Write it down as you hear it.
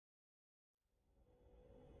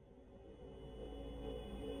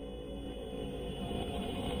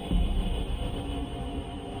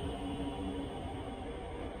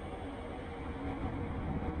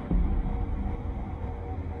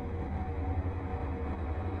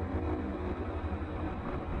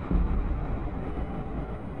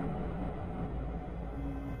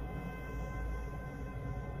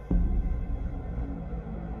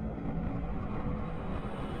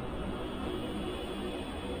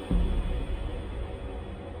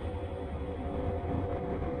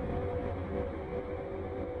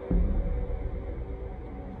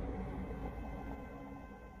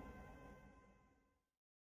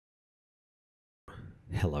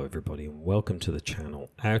Hello everybody and welcome to the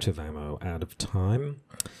channel Out of Ammo, Out of Time.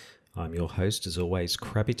 I'm your host as always,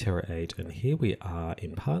 Krabby Terror 8, and here we are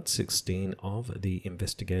in part 16 of the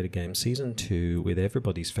Investigator Games Season 2 with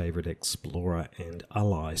everybody's favourite explorer and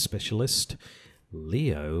ally specialist,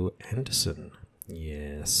 Leo Anderson.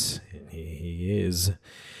 Yes, and here he is.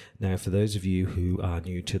 Now, for those of you who are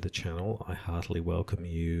new to the channel, I heartily welcome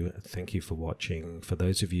you. Thank you for watching. For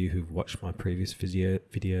those of you who've watched my previous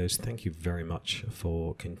videos, thank you very much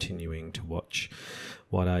for continuing to watch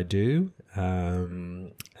what I do.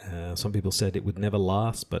 Some people said it would never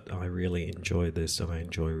last, but I really enjoy this and I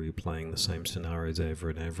enjoy replaying the same scenarios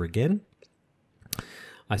over and over again.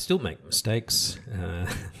 I still make mistakes.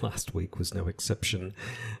 Last week was no exception,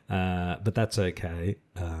 but that's okay.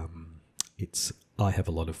 I have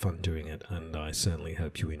a lot of fun doing it, and I certainly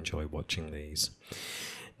hope you enjoy watching these.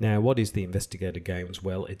 Now, what is the Investigator Games?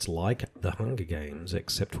 Well, it's like the Hunger Games,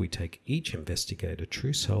 except we take each investigator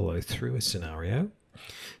true solo through a scenario.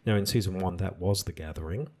 Now, in Season 1, that was The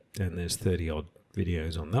Gathering, and there's 30-odd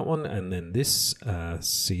videos on that one. And then this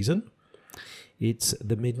season, it's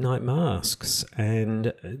the Midnight Masks.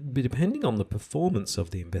 And depending on the performance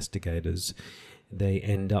of the investigators, they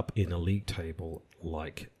end up in a league table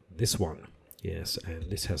like this one. Yes,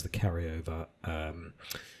 and this has the carryover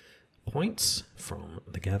points from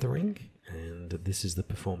The Gathering, and this is the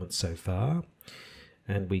performance so far.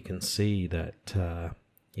 And we can see that,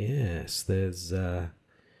 yes, there's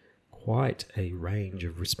quite a range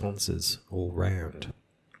of responses all round.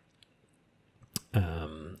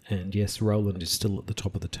 And yes, Roland is still at the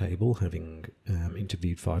top of the table, having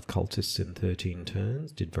interviewed 5 cultists in 13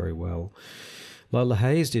 turns, did very well. Lola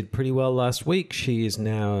Hayes did pretty well last week. She is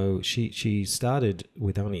now, she started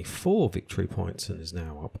with only 4 victory points and is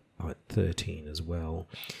now up at 13 as well.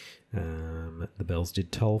 The bells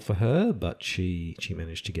did toll for her, but she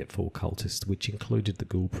managed to get 4 cultists, which included the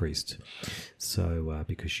Ghoul Priest. So,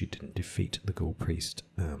 because she didn't defeat the Ghoul Priest,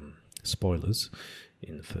 spoilers,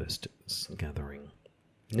 in the first gathering.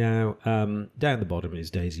 Now, down the bottom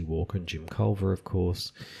is Daisy Walker and Jim Culver, of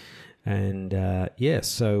course. And yeah,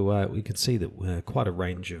 so we can see that quite a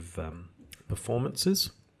range of performances.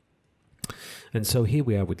 And so here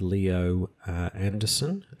we are with Leo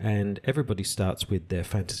Anderson, and everybody starts with their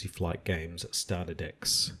Fantasy Flight Games starter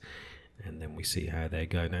decks. And then we see how they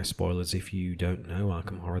go. Now, spoilers, if you don't know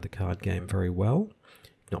Arkham Horror, the card game, very well,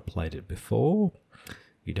 you've not played it before,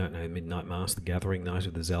 you don't know Midnight Mask, The Gathering, Night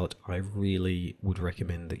of the Zealot, I really would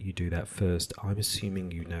recommend that you do that first. I'm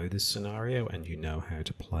assuming you know this scenario and you know how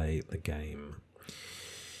to play the game.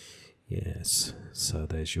 Yes, so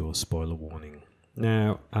there's your spoiler warning.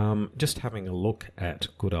 Now, just having a look at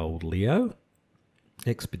good old Leo,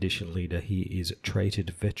 Expedition Leader. He is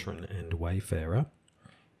Traded Veteran and Wayfarer.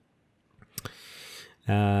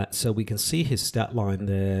 So we can see his stat line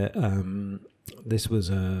there. This was,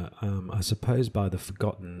 I suppose, by the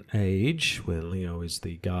Forgotten Age, where Leo is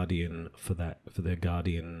the guardian for their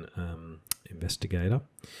guardian investigator.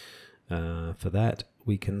 For that,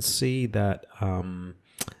 we can see that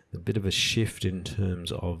a bit of a shift in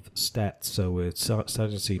terms of stats. So we're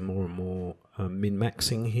starting to see more and more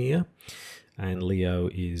min-maxing here, and Leo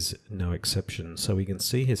is no exception. So we can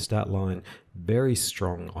see his stat line, very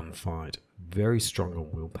strong on fight, very strong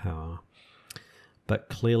on willpower, but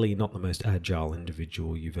clearly not the most agile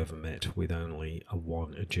individual you've ever met, with only a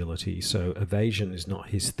 1 agility. So evasion is not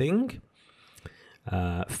his thing.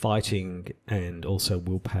 Fighting and also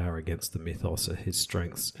willpower against the mythos are his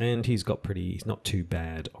strengths, and he's not too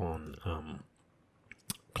bad on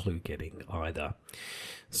clue getting either.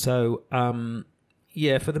 So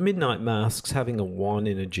yeah, for the Midnight Masks, having a 1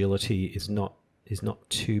 in agility is not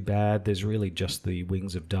too bad. There's really just the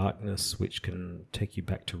Wings of Darkness, which can take you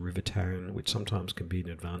back to Rivertown, which sometimes can be an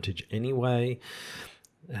advantage anyway.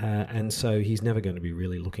 And so he's never going to be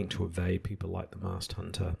really looking to evade people like the Masked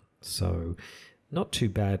Hunter. So not too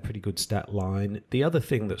bad, pretty good stat line. The other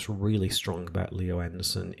thing that's really strong about Leo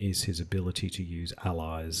Anderson is his ability to use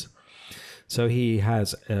allies. So he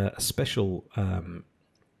has a special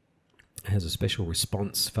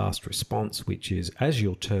response, fast response, which is after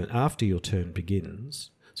your turn begins.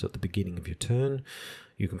 So at the beginning of your turn,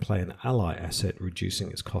 you can play an ally asset,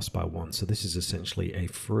 reducing its cost by 1. So this is essentially a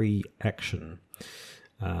free action.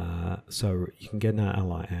 So you can get an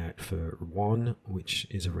ally out for 1, which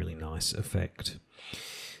is a really nice effect.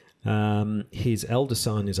 His Elder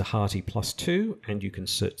Sign is a hearty +2, and you can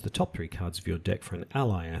search the top 3 cards of your deck for an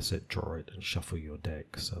ally asset, draw it, and shuffle your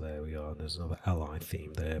deck. So there we are. There's another ally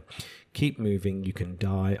theme there. Keep moving. You can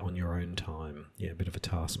die on your own time. Yeah, a bit of a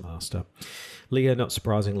taskmaster. Leo, not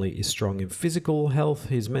surprisingly, is strong in physical health.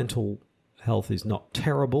 His mental health is not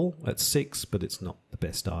terrible at 6, but it's not the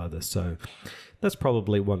best either. So that's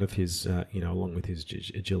probably one of his, along with his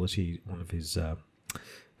agility, one of his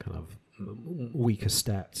kind of weaker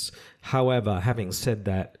stats. However, having said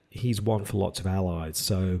that, he's one for lots of allies,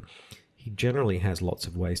 so he generally has lots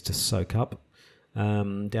of ways to soak up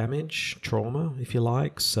damage, trauma, if you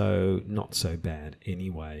like, so not so bad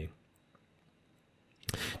anyway.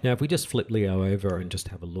 Now, if we just flip Leo over and just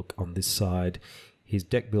have a look on this side, his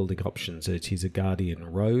deck building options is he's a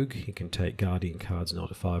Guardian Rogue. He can take Guardian cards 0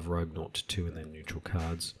 to 5, Rogue 0 to 2, and then neutral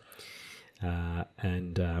cards.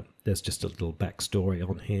 There's just a little backstory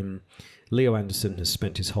on him. Leo Anderson has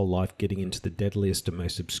spent his whole life getting into the deadliest and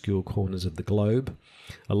most obscure corners of the globe.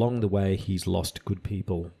 Along the way, he's lost good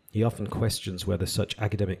people. He often questions whether such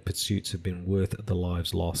academic pursuits have been worth the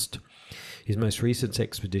lives lost. His most recent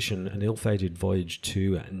expedition, an ill-fated voyage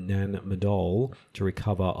to Nan Madol to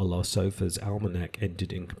recover Alosofa's almanac,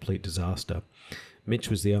 ended in complete disaster. Mitch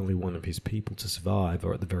was the only one of his people to survive,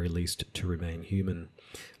 or at the very least to remain human.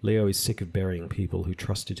 Leo is sick of burying people who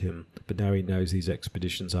trusted him, but now he knows these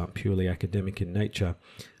expeditions aren't purely academic in nature,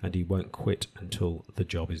 and he won't quit until the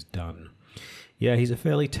job is done. Yeah, he's a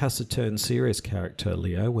fairly taciturn, serious character,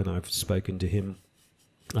 Leo. When I've spoken to him,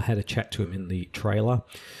 I had a chat to him in the trailer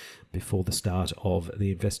before the start of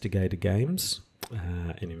the Investigator Games.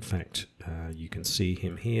 And in fact, you can see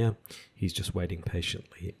him here. He's just waiting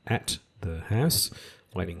patiently at the house,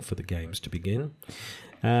 waiting for the games to begin.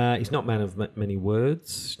 He's not a man of many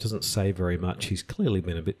words, doesn't say very much. He's clearly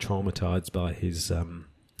been a bit traumatized by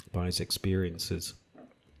his experiences.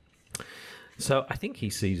 So I think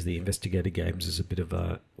he sees the Investigator Games as a bit of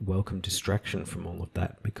a welcome distraction from all of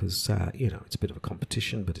that, because it's a bit of a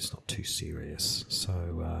competition, but it's not too serious.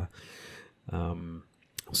 So we'll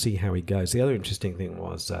see how he goes. The other interesting thing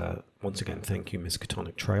was, once again, thank you,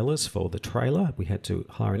 Miskatonic Trailers, for the trailer. We had to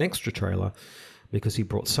hire an extra trailer because he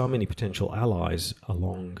brought so many potential allies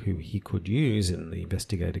along who he could use in the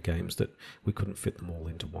Investigator Games that we couldn't fit them all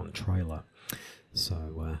into one trailer.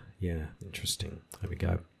 So, yeah, interesting. There we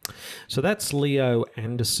go. So that's Leo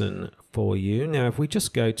Anderson for you. Now, if we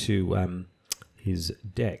just go to his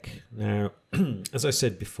deck. Now, as I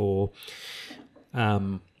said before,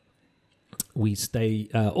 all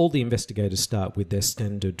the investigators start with their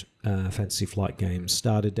standard Fantasy Flight Games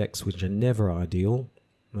starter decks, which are never ideal.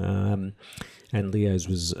 And Leo's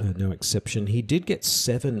was no exception. He did get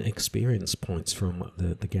 7 experience points from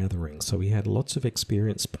the gathering, so he had lots of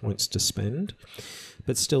experience points to spend.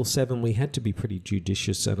 But still 7, we had to be pretty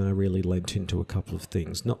judicious, and I really lent into a couple of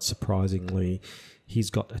things. Not surprisingly, he's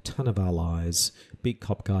got a ton of allies, Big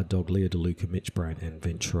Cop Guard Dog, Leo DeLuca, Mitch Brown, and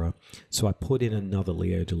Venturer. So I put in another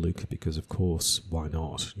Leo DeLuca because, of course, why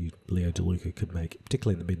not? Leo DeLuca could make,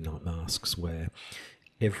 particularly in the Midnight Masks, where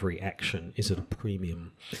every action is at a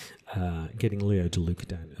premium. Getting Leo DeLuca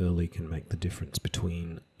down early can make the difference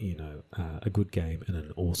between, a good game and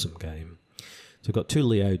an awesome game. So I've got 2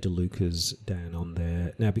 Leo DeLucas down on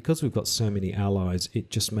there. Now, because we've got so many allies, it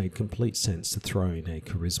just made complete sense to throw in a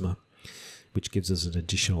Charisma, which gives us an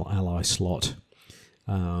additional ally slot.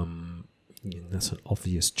 That's an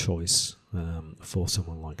obvious choice for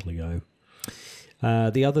someone like Leo.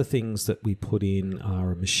 The other things that we put in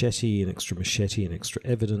are a machete, an extra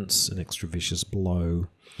evidence, an extra vicious blow.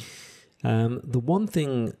 The one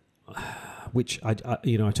thing which I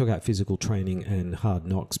took out physical training and hard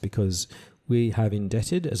knocks because we have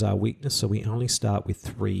indebted as our weakness, so we only start with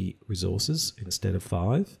 3 resources instead of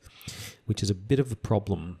 5, which is a bit of a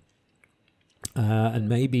problem. And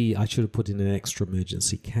maybe I should have put in an extra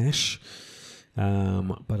emergency cache.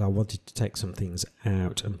 But I wanted to take some things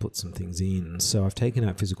out and put some things in. So I've taken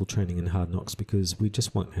out physical training and hard knocks because we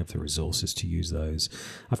just won't have the resources to use those.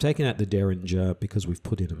 I've taken out the Derringer because we've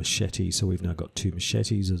put in a machete, so we've now got 2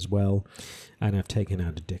 machetes as well. And I've taken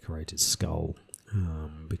out a decorated skull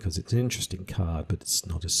because it's an interesting card, but it's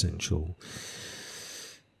not essential.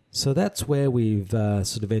 So that's where we've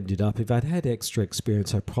sort of ended up. If I'd had extra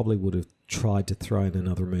experience, I probably would have tried to throw in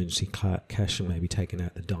another emergency cache and maybe taken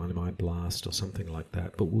out the Dynamite Blast or something like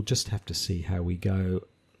that. But we'll just have to see how we go.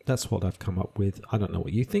 That's what I've come up with. I don't know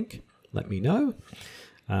what you think. Let me know.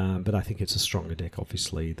 But I think it's a stronger deck,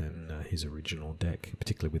 obviously, than his original deck,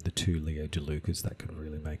 particularly with the 2 Leo DeLucas. That can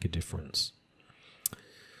really make a difference.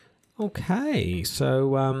 Okay,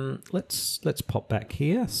 so let's pop back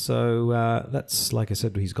here. So that's, like I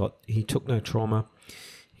said, he took no trauma.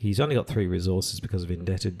 He's only got 3 resources because of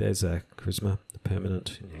indebted. There's a Charisma, the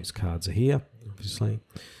permanent. His cards are here, obviously.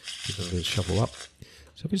 Give them a shovel up.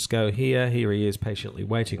 So if we just go here he is patiently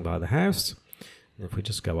waiting by the house. And if we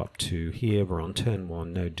just go up to here, we're on turn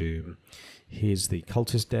 1, no doom. Here's the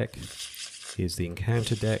cultist deck. Here's the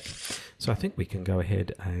encounter deck. So I think we can go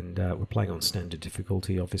ahead and we're playing on standard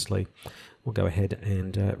difficulty, obviously. We'll go ahead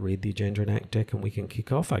and read the agenda and act deck, and we can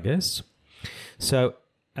kick off, I guess. So,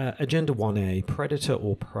 Agenda 1A, Predator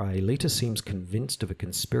or Prey. Lita seems convinced of a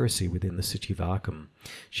conspiracy within the city of Arkham.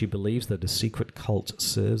 She believes that a secret cult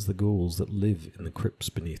serves the ghouls that live in the crypts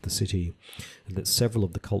beneath the city, and that several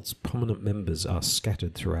of the cult's prominent members are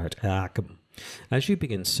scattered throughout Arkham. As you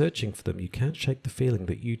begin searching for them, you can't shake the feeling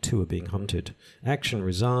that you too are being hunted. Action,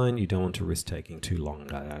 resign. You don't want to risk taking too long.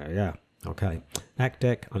 Yeah. Okay. Act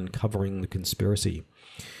deck, uncovering the conspiracy.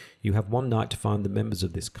 You have one night to find the members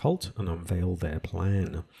of this cult and unveil their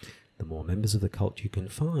plan. The more members of the cult you can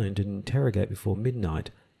find and interrogate before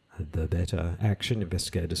midnight, the better. Action,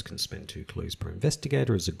 investigators can spend 2 clues per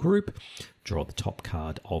investigator as a group. Draw the top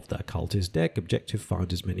card of the cultist deck. Objective,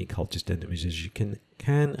 find as many cultist enemies as you can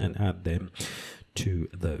and add them to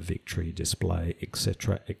the victory display,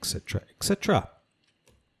 etc., etc., etc.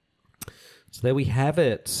 So there we have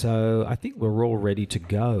it. So I think we're all ready to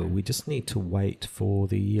go. We just need to wait for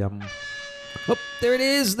the... Oh, there it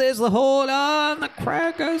is. There's the horde. And the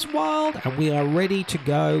crowd goes wild. And we are ready to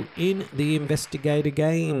go in the Investigator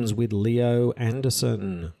Games with Leo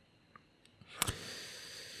Anderson.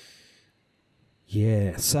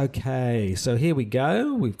 Yes, okay. So here we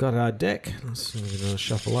go. We've got our deck. Let's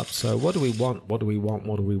shuffle up. So what do we want? What do we want?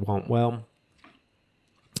 What do we want? Well,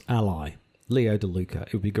 ally. Leo DeLuca.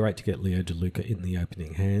 It would be great to get Leo DeLuca in the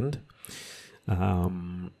opening hand.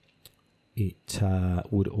 It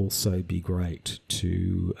would also be great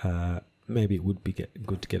to... maybe it would be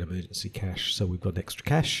good to get emergency cash, so we've got extra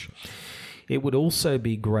cash. It would also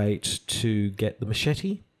be great to get the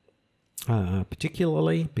machete,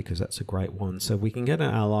 particularly because that's a great one. So we can get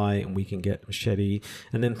an ally and we can get machete,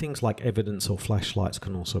 and then things like evidence or flashlights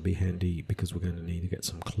can also be handy because we're going to need to get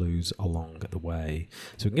some clues along the way.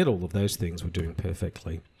 So we can get all of those things. We're doing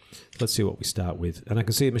perfectly. Let's see what we start with. And I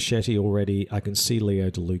can see a machete already. I can see Leo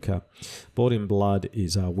DeLuca. Bought in Blood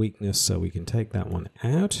is our weakness, so we can take that one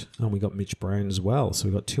out. And we got Mitch Brown as well. So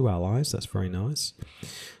we've got 2 allies. That's very nice.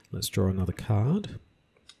 Let's draw another card.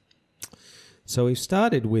 So we've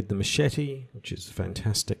started with the machete, which is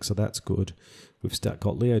fantastic, so that's good. We've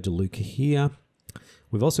got Leo DeLuca here.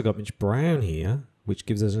 We've also got Mitch Brown here, which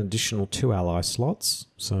gives us an additional 2 ally slots.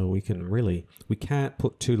 So we can really... We can't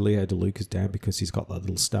put 2 Leo DeLucas down because he's got that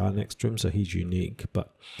little star next to him, so he's unique,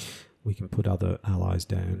 but we can put other allies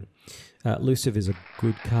down. Elusive is a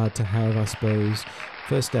good card to have, I suppose.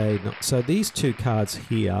 First Aid... No. So these 2 cards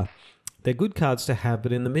here... They're good cards to have,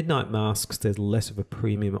 but in the Midnight Masks, there's less of a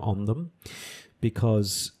premium on them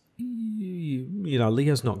because, you know,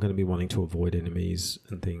 Leo's not going to be wanting to avoid enemies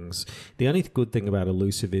and things. The only good thing about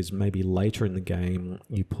Elusive is maybe later in the game,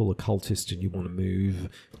 you pull a cultist and you want to move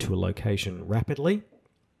to a location rapidly.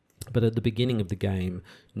 But at the beginning of the game,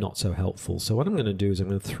 not so helpful. So what I'm going to do is I'm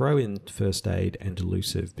going to throw in First Aid and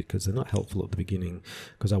Elusive because they're not helpful at the beginning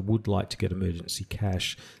because I would like to get emergency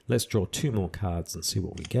cash. Let's draw 2 more cards and see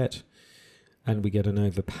what we get. And we get an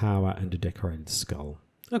Overpower and a Decorated Skull.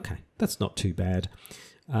 Okay, that's not too bad.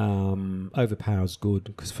 Overpower's good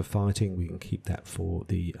because for fighting we can keep that for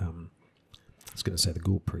the, I was going to say the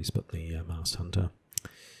Ghoul Priest, but the Masked Hunter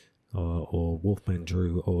or Wolfman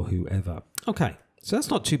Drew or whoever. Okay, so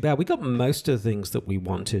that's not too bad. We got most of the things that we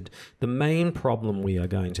wanted. The main problem we are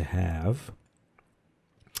going to have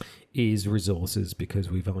is resources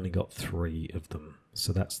because we've only got 3 of them.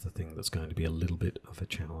 So that's the thing that's going to be a little bit of a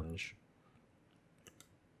challenge.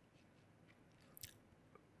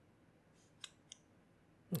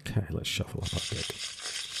 Okay, let's shuffle up our deck.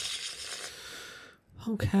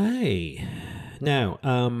 Okay. Now,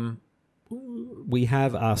 we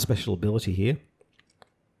have our special ability here.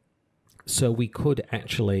 So we could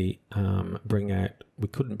actually bring out... We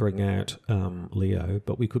couldn't bring out Leo,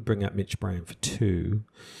 but we could bring out Mitch Brown for 2.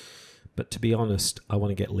 But to be honest, I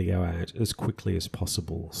want to get Leo out as quickly as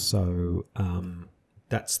possible. So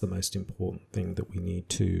that's the most important thing that we need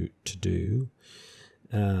to do.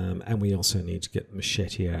 And we also need to get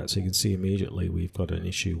Machete out. So you can see immediately we've got an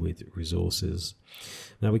issue with resources.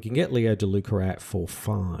 Now we can get Leo DeLuca out for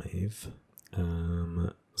 5.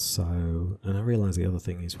 And I realise the other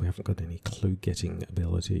thing is we haven't got any clue getting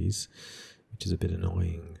abilities, which is a bit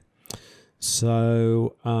annoying.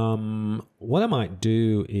 So what I might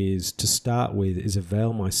do is to start with is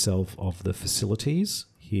avail myself of the facilities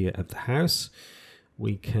here at the house.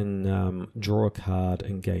 We can draw a card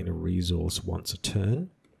and gain a resource once a turn.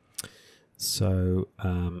 So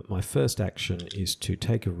my first action is to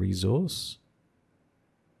take a resource,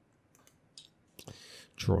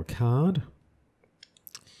 draw a card,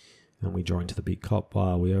 And we draw into the big cop.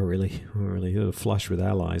 Wow, we're really flush with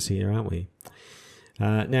allies here, aren't we?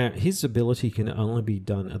 Now, his ability can only be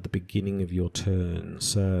done at the beginning of your turn,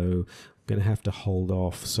 so I'm going to have to hold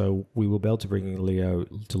off. So we will be able to bring in Leo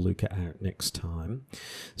DeLuca out next time.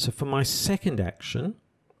 So for my second action,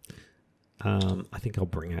 I think I'll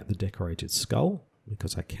bring out the Decorated Skull,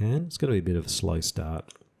 because I can. It's going to be a bit of a slow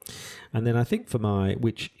start. And then I think for my,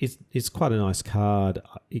 which is quite a nice card,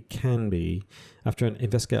 it can be, after an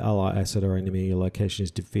investigate ally asset or enemy location is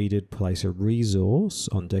defeated, place a resource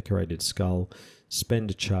on Decorated Skull, spend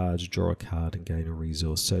a charge, draw a card, and gain a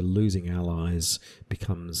resource. So losing allies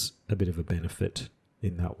becomes a bit of a benefit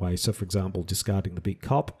in that way. So for example, discarding the big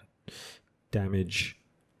cop, damage,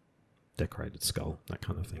 Decorated Skull, that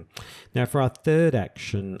kind of thing. Now for our third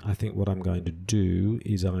action, I think what I'm going to do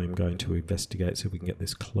is I'm going to investigate, so we can get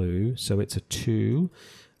this clue. So it's a 2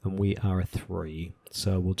 and we are a 3.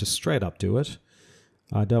 So we'll just straight up do it.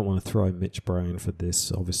 I don't want to throw Mitch Brown for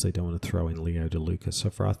this. Obviously don't want to throw in Leo DeLuca.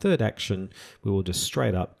 So for our third action, we will just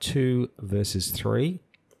straight up 2 versus 3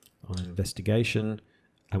 on investigation.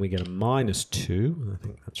 And we get a -2. I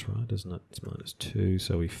think that's right, isn't it? It's -2,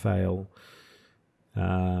 so we fail.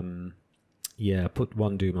 Yeah, put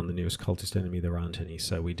 1 doom on the nearest cultist enemy. There aren't any,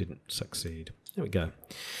 so we didn't succeed. There we go.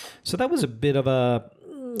 So that was a bit of a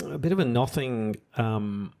nothing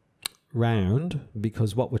round,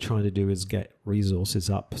 because what we're trying to do is get resources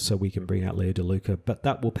up so we can bring out Leo DeLuca, but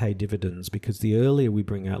that will pay dividends, because the earlier we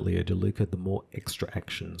bring out Leo DeLuca, the more extra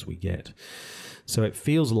actions we get. So it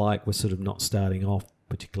feels like we're sort of not starting off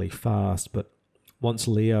particularly fast, but once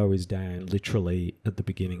Leo is down, literally at the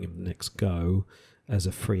beginning of the next go, as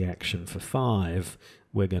a free action for 5,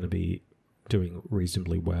 we're going to be doing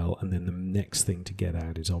reasonably well. And then the next thing to get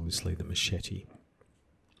out is obviously the machete.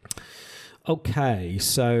 Okay,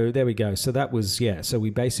 so there we go. So that was, yeah, so we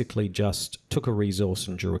basically just took a resource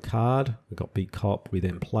and drew a card. We got big cop. We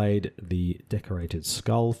then played the Decorated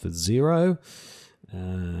Skull for 0.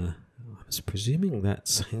 I was presuming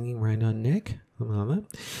that's hanging around our neck, something like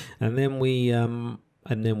that. And then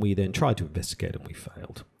we then tried to investigate and we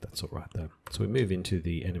failed. That's all right though. So we move into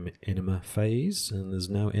the enema phase, and there's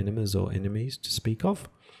no enemas or enemies to speak of.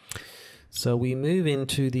 So we move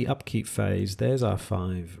into the upkeep phase. There's our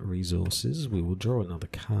 5 resources. We will draw another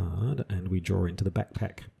card and we draw into the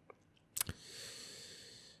backpack.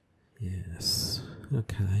 Yes.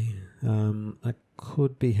 Okay. That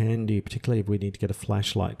could be handy, particularly if we need to get a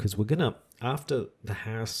flashlight, because we're gonna, after the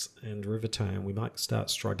house and Rivertown, we might start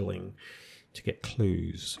struggling to get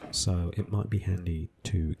clues, so it might be handy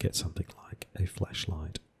to get something like a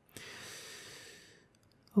flashlight.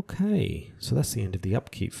 Okay, so that's the end of the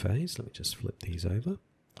upkeep phase. Let me just flip these over.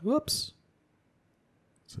 Whoops.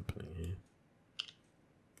 What's happening here?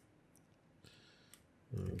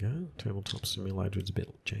 There we go. Tabletop Simulator is a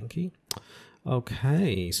bit janky.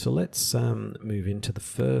 Okay, so let's move into the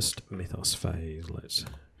first Mythos phase. Let's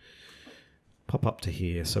pop up to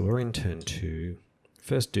here. So we're in turn 2.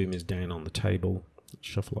 First doom is down on the table. Let's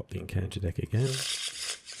shuffle up the encounter deck again.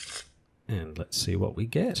 And let's see what we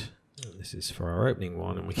get. And this is for our opening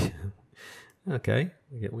one, and we get, okay,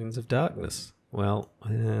 we get Winds of Darkness. Well,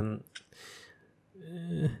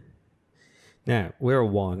 now we're a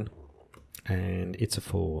 1 and it's a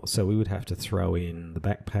 4, so we would have to throw in the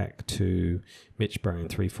backpack to Mitch Brown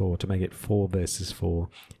 3/4 to make it 4 versus 4.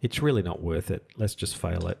 It's really not worth it. Let's just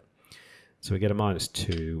fail it. So we get a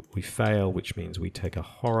 -2. We fail, which means we take a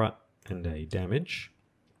horror and a damage,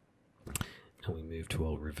 and we move to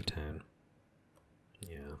Old Rivertown.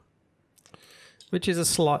 Yeah. Which is a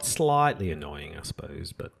slightly annoying, I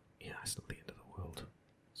suppose, but yeah, it's not the end of the world.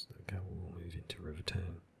 So okay, we'll move into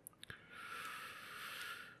Rivertown.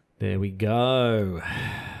 There we go.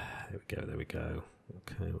 There we go, there we go.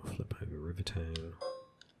 Okay, we'll flip over Rivertown.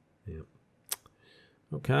 Yep.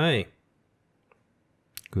 Okay.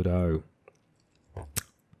 Good-o.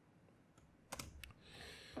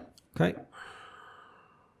 Okay.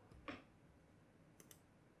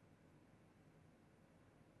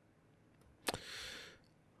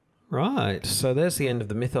 Right, so there's the end of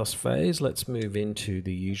the Mythos phase. Let's move into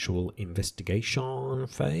the usual investigation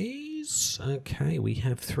phase. Okay, we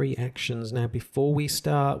have 3 actions now. Before we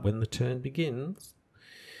start, when the turn begins,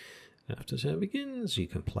 after turn begins, you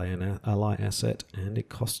can play an ally asset and it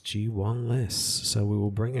costs you 1 less. So we will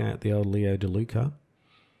bring out the old Leo DeLuca.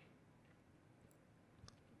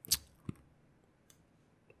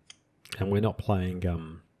 And we're not playing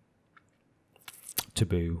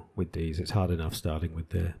Taboo with these. It's hard enough starting with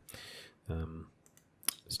their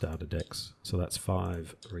starter decks. So that's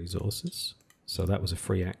 5 resources. So that was a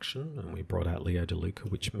free action, and we brought out Leo DeLuca,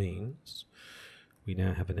 which means we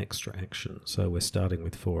now have an extra action. So we're starting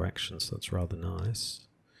with 4 actions. So that's rather nice.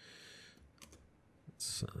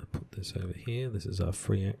 Let's put this over here. This is our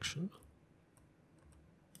free action.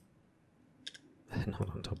 Not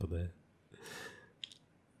on top of there.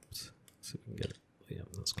 Oops. See if we can get it. Yeah,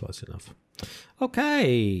 that's close enough.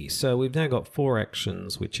 Okay, so we've now got 4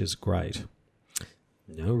 actions, which is great.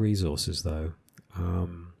 No resources though.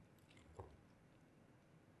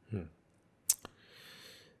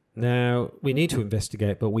 Now, we need to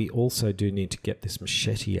investigate, but we also do need to get this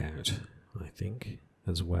machete out, I think,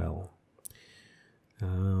 as well.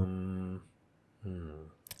 So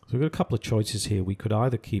we've got a couple of choices here. We could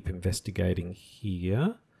either keep investigating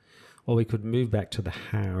here, or we could move back to the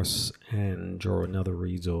house and draw another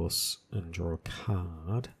resource and draw a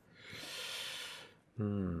card.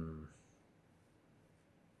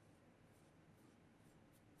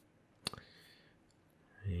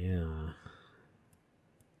 Yeah.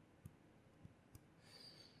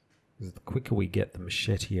 The quicker we get the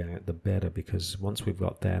machete out, the better, because once we've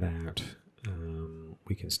got that out,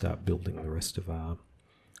 we can start building the rest of our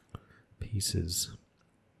pieces.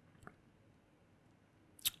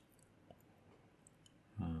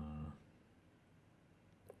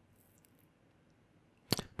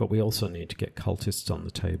 But we also need to get cultists on the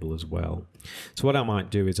table as well. So what I might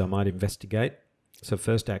do is I might investigate. So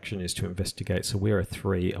first action is to investigate. So we're a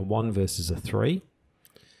 3, a 1 versus a 3.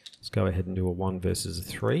 Let's go ahead and do a 1 versus a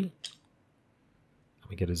 3.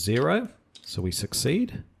 We get a 0, so we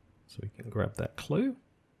succeed. So we can grab that clue.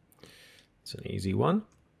 It's an easy one.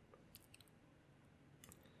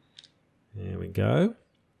 There we go.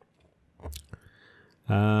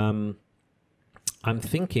 I'm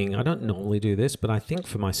thinking, I don't normally do this, but I think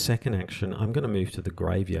for my second action, I'm going to move to the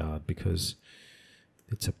graveyard because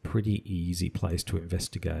it's a pretty easy place to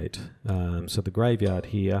investigate. So the graveyard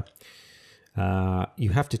here, you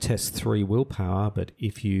have to test 3 willpower, but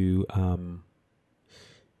if you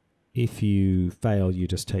fail, you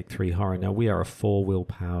just take 3 horror. Now we are a 4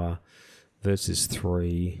 willpower versus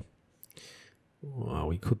 3. Well,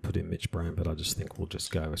 we could put in Mitch Brown, but I just think we'll just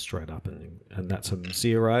go straight up, and that's a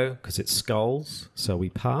 0 because it's skulls. So we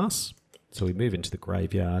pass. So we move into the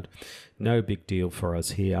graveyard. No big deal for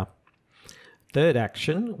us here. Third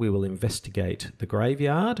action, we will investigate the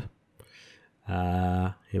graveyard.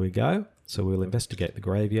 Here we go. So we'll investigate the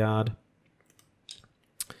graveyard.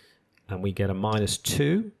 And we get a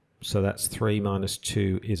 -2. So that's 3 minus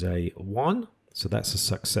 2 is a 1. So that's a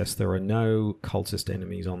success. There are no cultist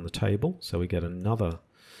enemies on the table. So we get another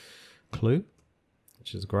clue,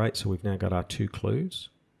 which is great. So we've now got our 2 clues.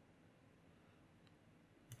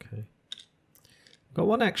 Okay. We've got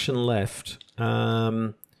 1 action left.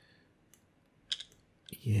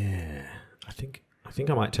 Yeah, I think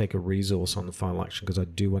I might take a resource on the final action because I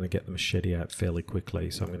do want to get the machete out fairly quickly.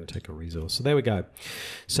 So I'm going to take a resource. So there we go.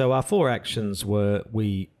 So our 4 actions were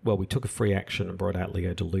we took a free action and brought out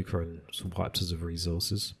Leo DeLuca and some wipes of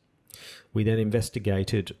resources. We then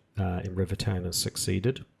investigated in Rivertown and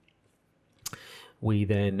succeeded. We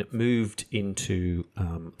then moved into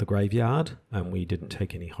the graveyard and we didn't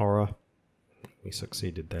take any horror. We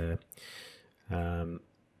succeeded there.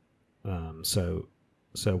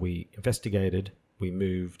 So we investigated, we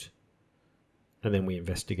moved, and then we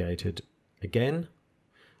investigated again.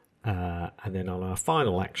 And then on our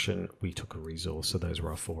final action, we took a resource. So those were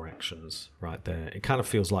our 4 actions right there. It kind of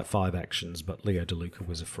feels like 5 actions, but Leo DeLuca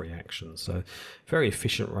was a free action. So very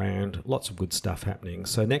efficient round, lots of good stuff happening.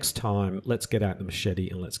 So next time, let's get out the machete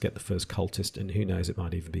and let's get the first cultist. And who knows, it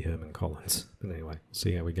might even be Herman Collins. But anyway, we'll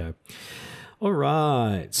see how we go. All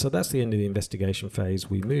right, so that's the end of the investigation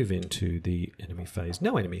phase. We move into the enemy phase.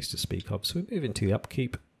 No enemies to speak of, so we move into the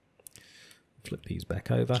upkeep. Flip these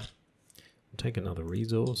back over. We'll take another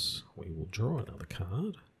resource. We will draw another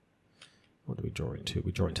card. What do we draw into?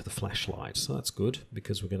 We draw into the flashlight, so that's good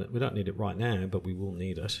because we don't need it right now, but we will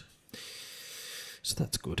need it. So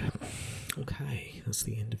that's good. Okay, that's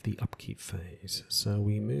the end of the upkeep phase. So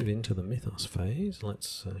we move into the mythos phase.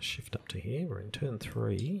 Let's shift up to here. We're in turn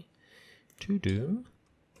 3. To Doom.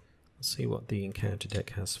 Let's see what the encounter deck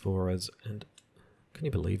has for us. And can you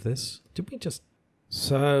believe this? Did we just...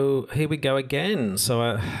 So here we go again.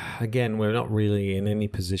 So again, we're not really in any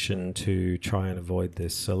position to try and avoid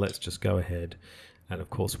this. So let's just go ahead. And of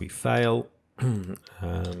course we fail,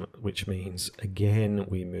 which means again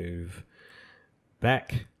we move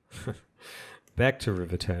back, back to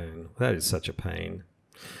Rivertown. That is such a pain.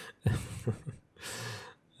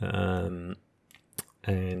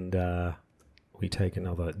 We take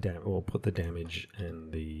another or put the damage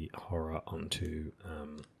and the horror onto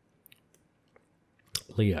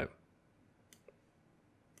Leo.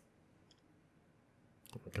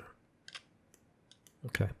 Okay.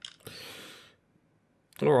 Okay.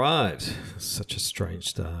 All right. Such a strange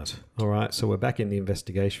start. All right, so we're back in the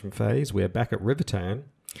investigation phase. We're back at Rivertown.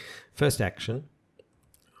 First action,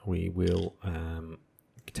 we will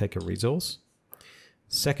take a resource.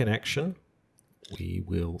 Second action, we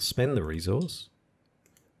will spend the resource.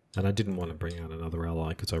 And I didn't want to bring out another ally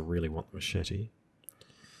because I really want the machete.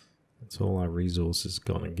 That's all our resources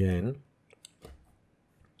gone again.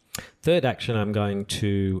 Third action, I'm going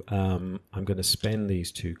to spend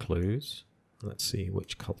these 2 clues. Let's see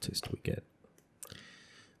which cultist we get.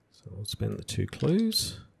 So we'll spend the 2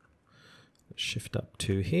 clues. Let's shift up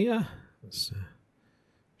to here. Let's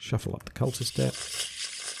shuffle up the cultist deck.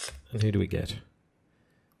 And who do we get?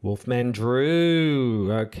 Wolfman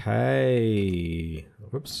Drew. Okay.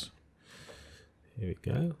 Whoops. Here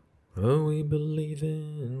we go. Oh, we believe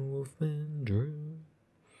in Wolfman Drew.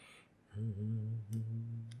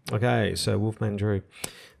 Okay, so Wolfman Drew.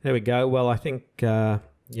 There we go. Well, I think, yeah,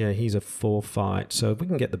 he's a 4 fight. So if we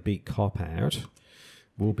can get the beat cop out,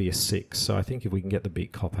 we'll be a 6. So I think if we can get the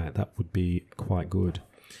beat cop out, that would be quite good.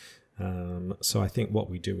 So I think what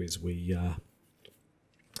we do is we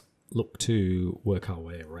look to work our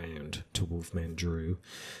way around to Wolfman Drew.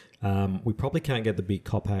 We probably can't get the beat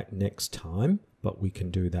cop out next time, but we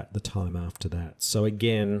can do that the time after that. So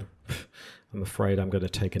again, I'm afraid I'm going to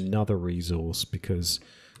take another resource because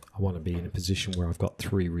I want to be in a position where I've got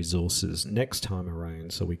 3 resources next time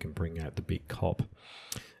around so we can bring out the beat cop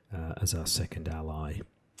as our second ally.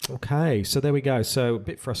 Okay, so there we go. So a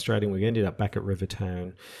bit frustrating. We ended up back at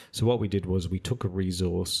Rivertown. So what we did was we took a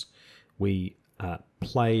resource, we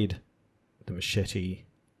played the machete,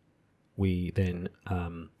 we then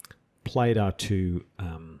played our 2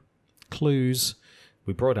 clues,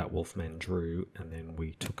 we brought out Wolfman Drew, and then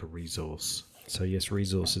we took a resource. So yes,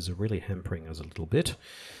 resources are really hampering us a little bit,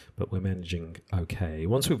 but we're managing okay.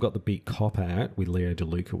 Once we've got the beat cop out with Leo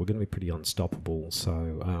DeLuca, we're going to be pretty unstoppable.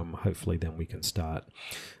 So hopefully then we can start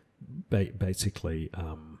basically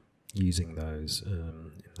using those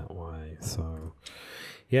in that way. So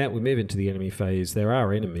yeah, we move into the enemy phase. There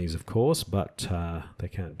are enemies, of course, but they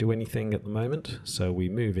can't do anything at the moment. So we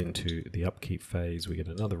move into the upkeep phase. We get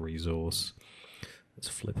another resource. Let's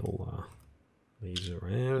flip all these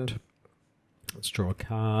around. Let's draw a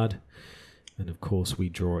card. And of course we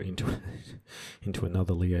draw into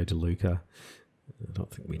another Leo DeLuca. I don't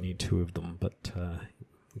think we need 2 of them, but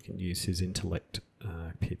we can use his intellect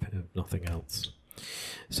pip and nothing else.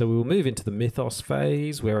 So we will move into the Mythos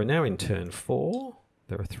phase. We are now in turn 4.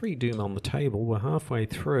 There are 3 Doom on the table. We're halfway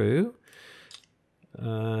through.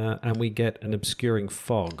 And we get an Obscuring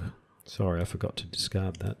Fog. Sorry, I forgot to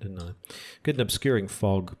discard that, didn't I? Get an Obscuring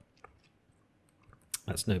Fog.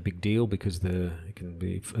 That's no big deal because it can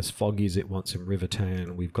be as foggy as it wants in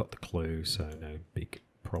Rivertown. We've got the clue, so no big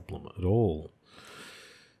problem at all.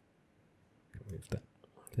 Move that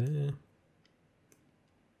there.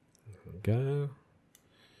 There we go.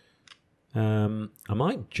 I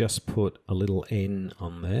might just put a little N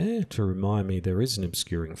on there to remind me there is an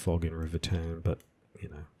Obscuring Fog in Rivertown, but, you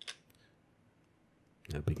know,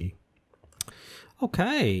 no biggie.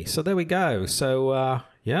 Okay, so there we go. So,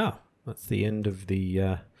 yeah, that's the end of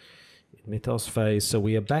the Mythos phase. So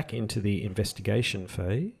we are back into the investigation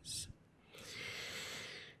phase.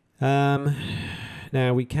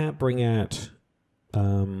 Now, we can't bring out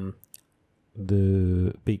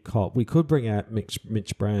the beat cop. We could bring out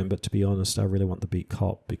Mitch Brown, but to be honest, I really want the beat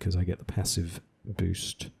cop because I get the passive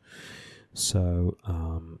boost. So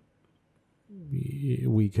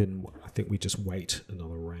we can, I think we just wait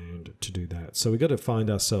another round to do that. So we've got to find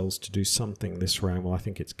ourselves to do something this round. Well, I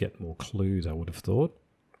think it's get more clues, I would have thought.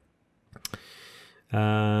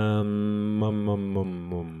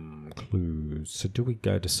 Clues. So do we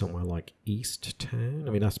go to somewhere like East Town?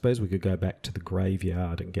 I mean, I suppose we could go back to the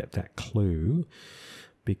graveyard and get that clue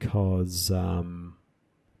because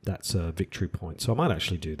that's a victory point. So I might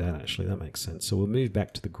actually do that, actually. That makes sense. So we'll move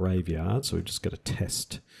back to the graveyard. So we've just got to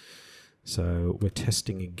test. So we're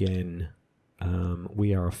testing again.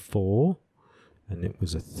 We are a 4, and it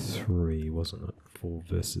was a 3, wasn't it? 4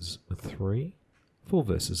 versus a 3. 4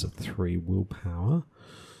 versus a 3 willpower.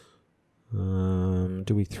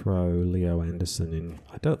 Do we throw Leo Anderson in?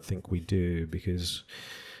 I don't think we do, because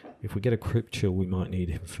if we get a Crypt Chill, we might need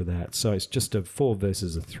him for that. So it's just a 4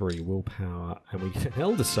 versus a 3 willpower, and we get an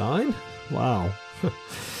Elder Sign. Wow.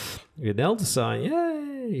 We get an Elder Sign,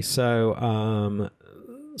 yay! So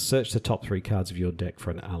search the top 3 cards of your deck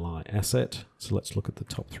for an ally asset. So let's look at the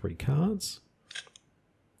top 3 cards.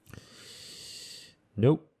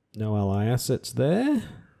 Nope. No ally assets there,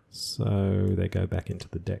 so they go back into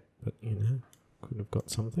the deck, but, you know, could have got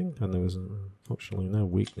something, and there was unfortunately no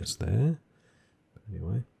weakness there.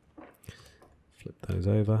 Anyway, flip those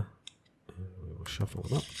over and we will shuffle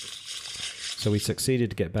them up. So we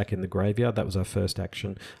succeeded to get back in the graveyard. That was our first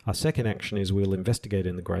action. Our second action is we'll investigate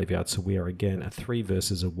in the graveyard. So we are again a 3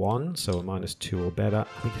 versus a 1, so a -2 or better.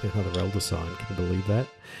 We get another Elder Sign. Can you believe that?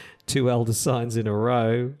 2 Elder Signs in a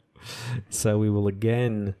row. So we will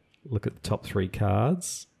again look at the top 3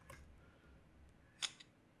 cards.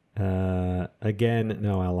 Again,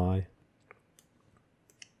 no ally.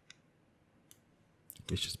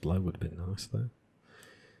 Vicious Blow would have been nice though.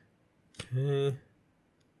 Okay.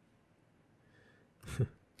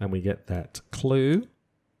 And we get that clue.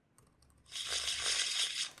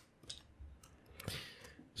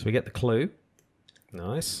 So we get the clue.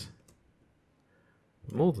 Nice.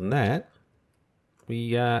 But more than that, we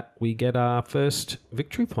get our first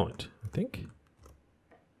victory point, I think.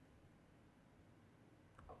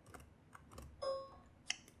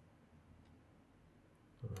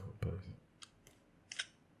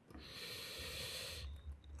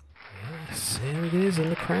 Yes, there it is,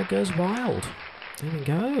 and the crowd goes wild. There we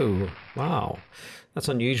go. Wow. That's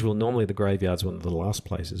unusual. Normally the graveyard's one of the last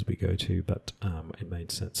places we go to, but it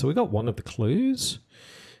made sense. So we got one of the clues.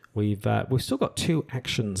 We've still got 2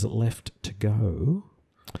 actions left to go.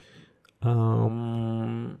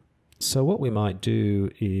 So what we might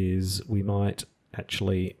do is we might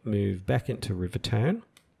actually move back into Rivertown.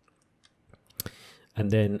 And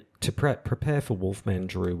then to prepare for Wolfman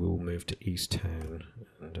Drew, we will move to East Town.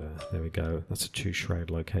 And there we go. That's a 2 Shroud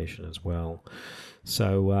location as well.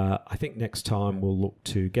 So I think next time we'll look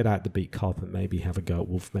to get out the Beat Cop and maybe have a go at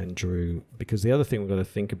Wolfman Drew. Because the other thing we've got to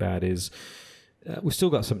think about is we've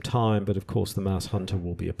still got some time, but of course the Masked Hunter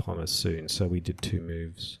will be upon us soon. So we did 2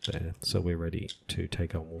 moves there. So we're ready to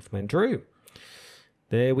take on Wolfman Drew.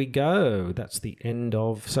 There we go. That's the end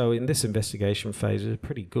of... So in this investigation phase, it's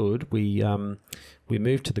pretty good. We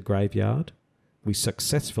moved to the graveyard. We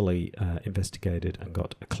successfully investigated and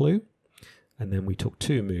got a clue. And then we took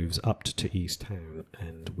 2 moves up to East Town,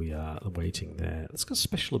 and we are waiting there. It's got a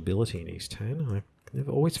special ability in East Town. I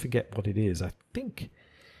never always forget what it is. I think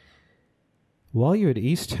while you're at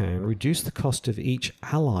East Town, reduce the cost of each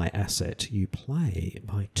ally asset you play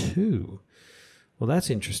by 2. Well,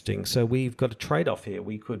 that's interesting. So we've got a trade-off here.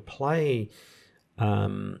 We could play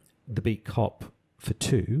the Beat Cop for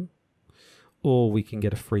 2, or we can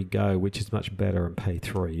get a free go, which is much better, and pay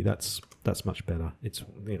 3. That's much better. It's,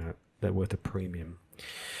 you know, they're worth a premium.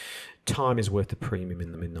 Time is worth a premium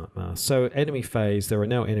in the Midnight Mask. So enemy phase, there are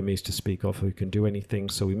no enemies to speak of who can do anything.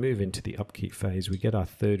 So we move into the upkeep phase. We get our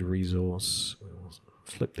 3rd resource. We'll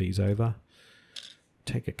flip these over.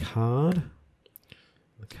 Take a card.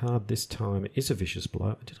 The card this time is a Vicious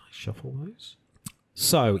Blow. Did I shuffle those?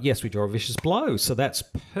 So, yes, we draw a Vicious Blow. So that's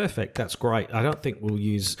perfect. That's great. I don't think we'll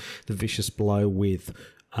use the Vicious Blow with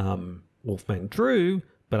Wolfman Drew,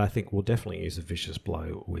 but I think we'll definitely use a Vicious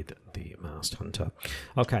Blow with the Masked Hunter.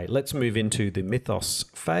 Okay, let's move into the Mythos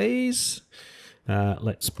phase.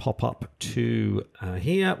 Let's pop up to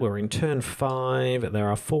here. We're in turn 5. There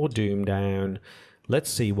are 4 Doom down.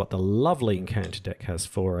 Let's see what the lovely encounter deck has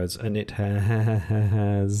for us. And it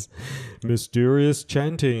has Mysterious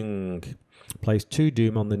Chanting. Place 2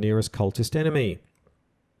 Doom on the nearest cultist enemy.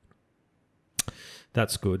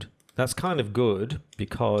 That's good. That's kind of good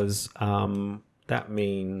because that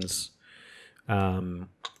means we're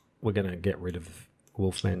going to get rid of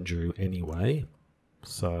Wolfman Drew anyway.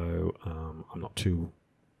 So I'm not too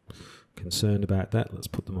concerned about that. Let's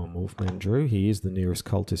put them on Wolfman Drew. He is the nearest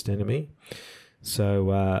cultist enemy.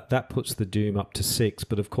 So that puts the Doom up to 6,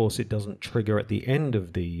 but of course it doesn't trigger at the end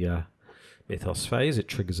of the Mythos phase. It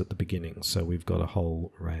triggers at the beginning, so we've got a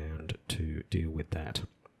whole round to deal with that.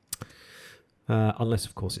 Unless,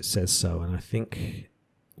 of course, it says so, and I think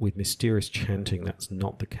with Mysterious Chanting that's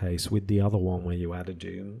not the case. With the other one where you add a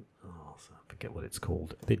Doom, I forget what it's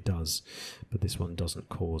called. It does, but this one doesn't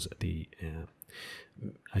cause the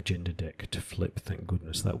agenda deck to flip, thank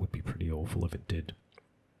goodness. That would be pretty awful if it did.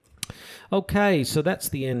 Okay, so that's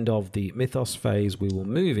the end of the Mythos phase. We will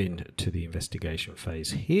move into the investigation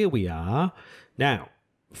phase. Here we are. Now,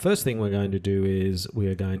 first thing we're going to do is we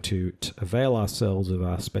are going to avail ourselves of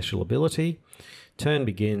our special ability. Turn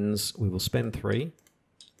begins. We will spend 3.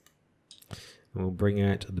 And we'll bring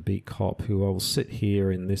out the Beat Cop, who I will sit here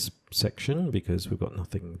in this section because we've got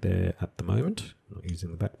nothing there at the moment. I'm not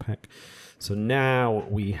using the backpack. So now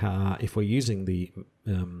we are, if we're using the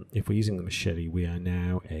machete, we are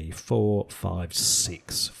now a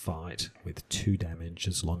 4-5-6 fight with 2 damage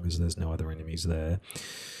as long as there's no other enemies there.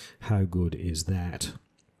 How good is that?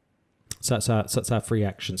 So that's our free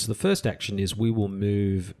action. So the first action is we will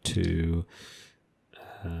move to,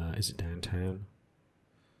 is it downtown?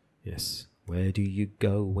 Yes. Where do you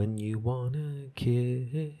go when you wanna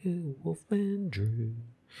kill Wolfman Drew?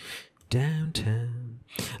 Downtown.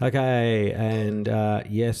 Okay, and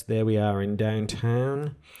yes, there we are in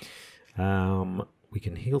downtown. We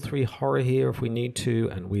can heal 3 horror here if we need to,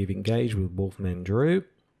 and we've engaged with Wolfman Drew.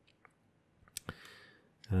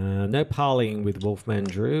 No parleying with Wolfman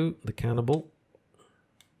Drew, the cannibal.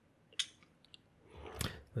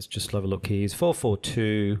 Let's just have a look here. He's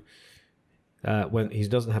 4/4/2. When he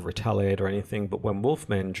doesn't have retaliate or anything, but when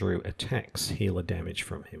Wolfman Drew attacks, healer damage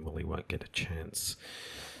from him. Well, he won't get a chance.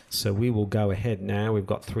 So we will go ahead now. We've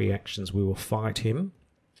got 3 actions. We will fight him.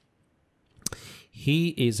 He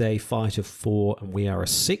is a fight of 4 and we are a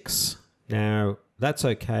 6. Now, that's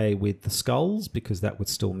okay with the skulls because that would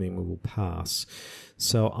still mean we will pass.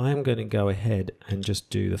 So I'm going to go ahead and just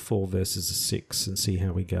do the 4 versus a 6 and see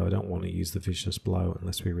how we go. I don't want to use the vicious blow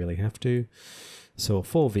unless we really have to. So a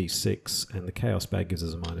 4v6 and the chaos bag gives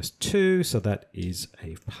us a -2. So that is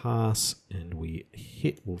a pass and we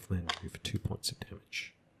hit Wolfman Drew for 2 points of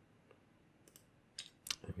damage.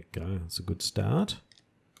 There we go. That's a good start.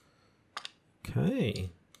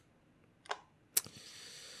 Okay.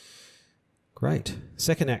 Great.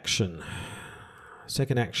 Second action.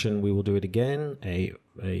 Second action, we will do it again. A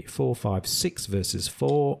 4, 5, 6 versus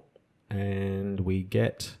 4. And we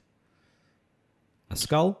get a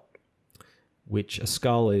skull, which a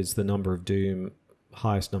skull is the number of doom,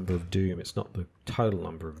 highest number of doom. It's not the total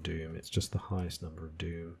number of doom. It's just the highest number of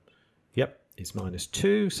doom. Yep, it's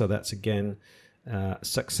 -2. So that's again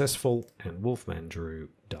successful. And Wolfman Drew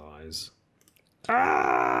dies.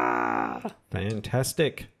 Ah!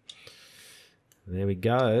 Fantastic. There we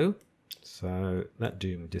go. So that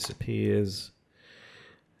doom disappears.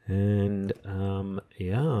 And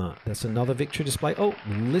yeah, that's another victory display. Oh,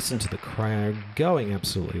 listen to the crowd going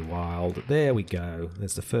absolutely wild. There we go.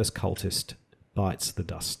 There's the first cultist bites the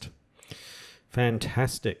dust.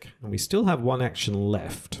 Fantastic. And we still have 1 action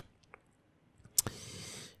left.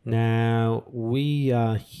 Now, we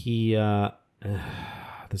are here.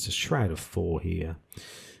 There's a shroud of 4 here.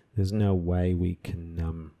 There's no way we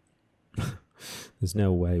can there's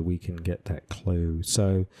no way we can get that clue.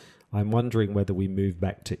 So I'm wondering whether we move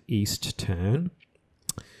back to East Town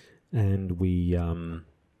and we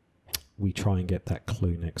try and get that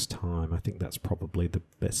clue next time. I think that's probably the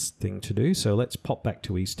best thing to do. So let's pop back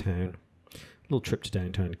to East Town. Little trip to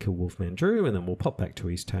downtown to kill Wolfman Drew, and then we'll pop back to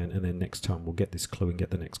East Town, and then next time we'll get this clue and get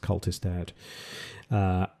the next cultist out.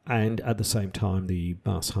 And at the same time, the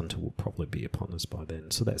Mass Hunter will probably be upon us by then.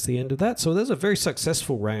 So that's the end of that. So there's a very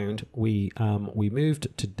successful round. We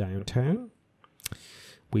moved to downtown.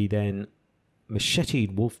 We then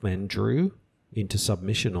macheted Wolfman Drew into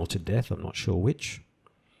submission or to death. I'm not sure which.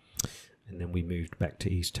 And then we moved back to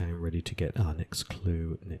East Town, ready to get our next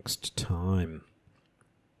clue next time.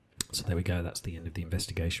 So there we go, that's the end of the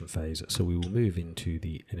investigation phase. So we will move into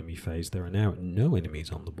the enemy phase. There are now no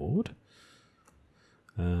enemies on the board.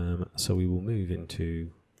 So we will move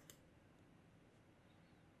into...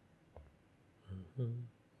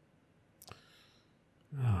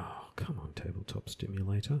 Oh, come on, Tabletop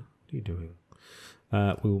Stimulator. What are you doing?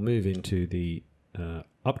 We will move into the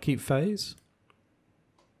upkeep phase.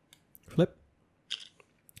 Flip.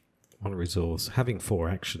 1 resource. Having 4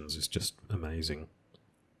 actions is just amazing.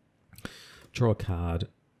 Draw a card,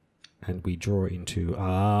 and we draw into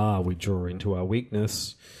our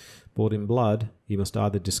weakness. Board in Blood. You must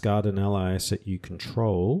either discard an ally asset you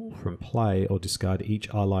control from play, or discard each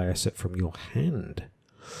ally asset from your hand.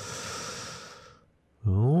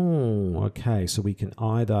 Oh, okay. So we can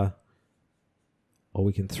either, or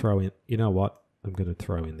we can throw in. You know what? I'm going to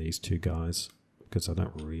throw in these 2 guys because I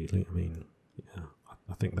don't really. I mean, yeah.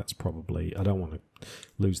 I think that's probably. I don't want to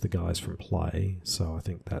lose the guys from play, so I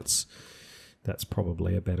think that's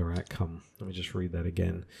probably a better outcome. Let me just read that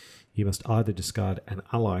again. You must either discard an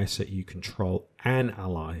ally asset you control, an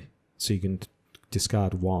ally, so you can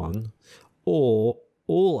discard 1, or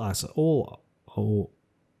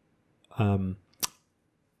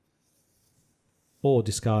or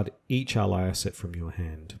discard each ally asset from your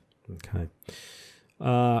hand. Okay,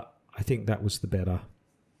 I think that was the better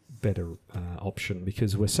option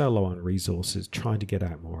because we're so low on resources. Trying to get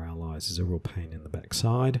out more allies is a real pain in the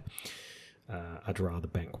backside. I'd rather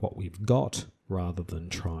bank what we've got rather than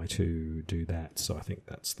try to do that. So I think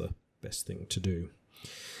that's the best thing to do.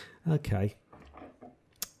 Okay.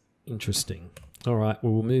 Interesting. All right,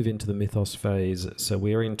 well, we'll move into the Mythos phase. So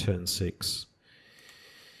we're in turn 6.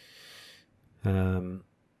 There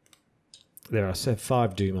are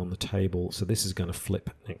 5 Doom on the table, so this is going to flip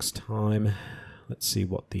next time. Let's see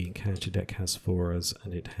what the encounter deck has for us,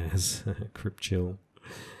 and it has Crypt Chill.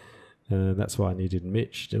 That's why I needed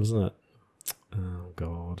Mitch, wasn't it? Oh,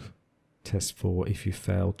 God. Test 4. If you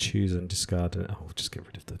fail, choose and discard it. Oh, just get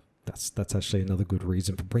rid of the... That's actually another good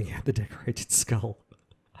reason for bringing out the decorated skull.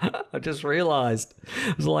 I just realised.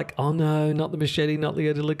 I was like, oh no, not the machete, not the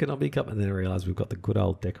economic cup. And then I realised we've got the good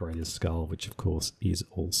old decorated skull, which of course is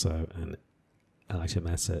also an item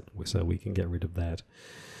asset, so we can get rid of that.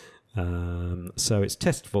 So it's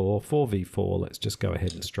test 4, 4v4. Let's just go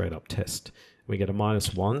ahead and straight up test. We get a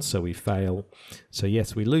 -1, so we fail. So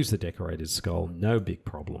yes, we lose the decorated skull. No big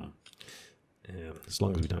problem. As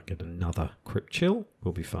long as we don't get another crypt chill,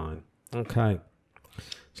 we'll be fine. Okay.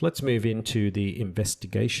 So let's move into the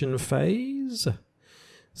investigation phase.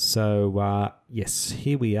 So yes,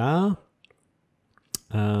 here we are.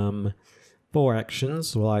 4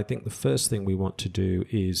 actions. Well, I think the first thing we want to do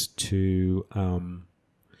is to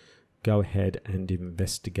go ahead and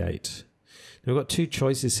investigate. Now, we've got 2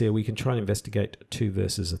 choices here. We can try and investigate 2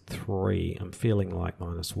 versus a 3. I'm feeling like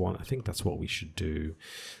 -1. I think that's what we should do.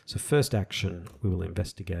 So first action, we will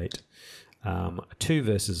investigate 2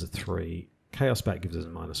 versus a 3. Chaos Bat gives us a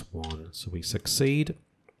 -1, so we succeed.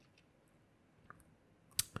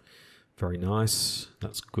 Very nice.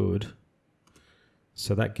 That's good.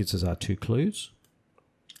 So that gives us our 2 clues.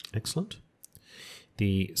 Excellent.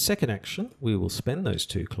 The second action, we will spend those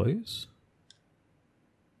 2 clues.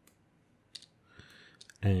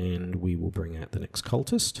 And we will bring out the next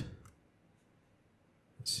cultist.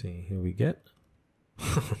 Let's see who we get.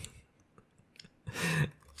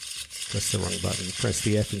 Press the wrong button. Press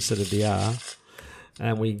the F instead of the R.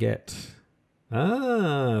 And we get...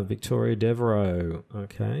 Victoria Devereaux.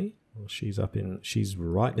 Okay. Well, she's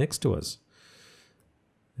right next to us.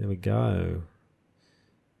 There we go.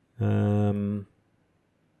 Well,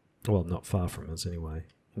 not far from us anyway.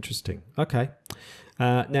 Interesting. Okay.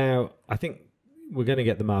 Now, I think we're going to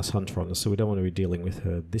get the Masked Hunter on us, so we don't want to be dealing with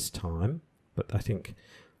her this time. But I think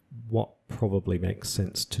what probably makes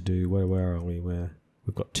sense to do... Where are we?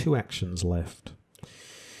 We've got 2 actions left.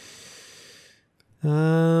 We've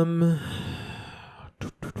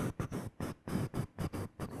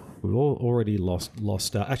already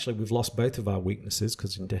lost actually, we've lost both of our weaknesses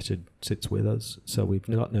because Indebted sits with us, so we've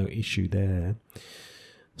got no issue there.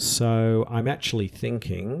 So I'm actually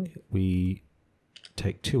thinking we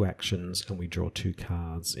take 2 actions and we draw 2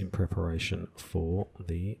 cards in preparation for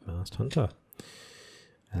the Masked Hunter.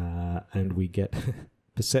 And we get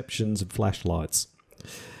perceptions and flashlights.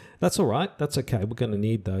 That's all right. That's okay. We're going to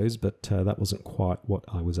need those, but that wasn't quite what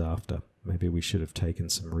I was after. Maybe we should have taken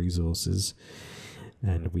some resources,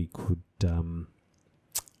 and we could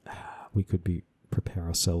prepare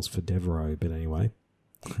ourselves for Devereaux. But anyway,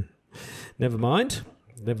 never mind.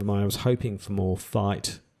 Never mind. I was hoping for more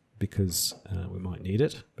fight because we might need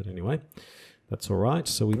it. But anyway, that's all right.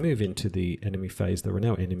 So we move into the enemy phase. There are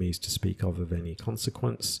no enemies to speak of any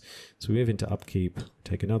consequence. So we move into upkeep.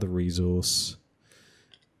 Take another resource.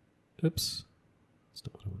 Oops, that's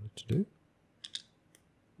not what I wanted to do.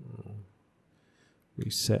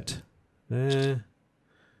 Reset there.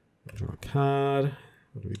 Draw a card.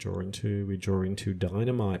 What do we draw into? We draw into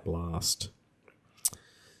Dynamite Blast.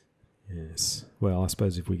 Yes. Well, I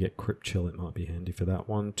suppose if we get Crypt Chill, it might be handy for that.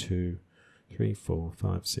 1, 2, 3, 4,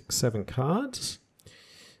 5, 6, 7 cards.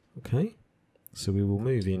 Okay. So we will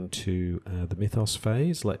move into the Mythos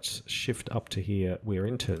phase. Let's shift up to here. We're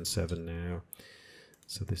in turn 7 now.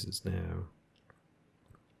 So this is now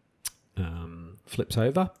flips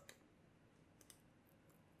over.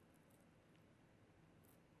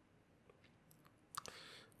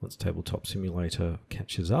 Once Tabletop Simulator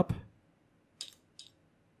catches up.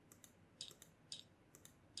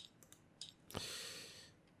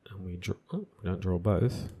 And we draw, we don't draw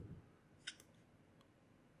both.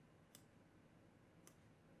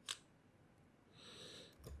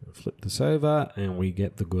 Flip this over and we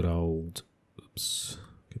get the good old...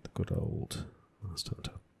 Get the good old Masked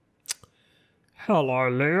Hunter. Hello,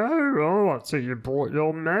 Leo. Oh, I see you brought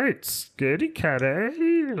your mates. Scaredy cat,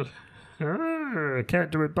 eh? Oh, can't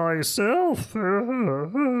do it by yourself.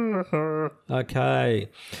 Okay,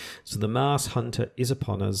 so the Masked Hunter is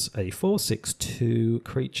upon us. A 4/6/2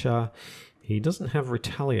 creature. He doesn't have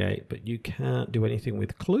Retaliate, but you can't do anything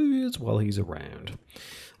with clues while he's around.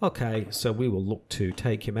 Okay, so we will look to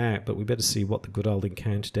take him out, but we better see what the good old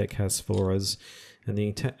encounter deck has for us. And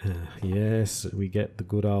the yes, we get the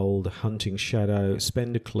good old Hunting Shadow.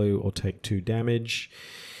 Spend a clue or take 2 damage.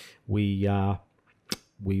 We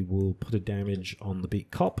will put a damage on the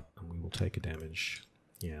Beat Cop, and we will take a damage.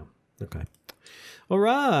 Yeah, okay. All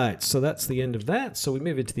right, so that's the end of that. So we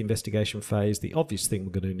move into the investigation phase. The obvious thing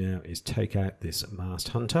we're going to do now is take out this Masked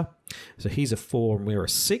Hunter. So he's a 4 and we're a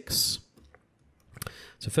 6.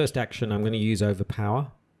 So first action, I'm going to use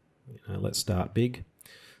Overpower. Let's start big.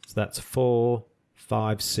 So that's 4,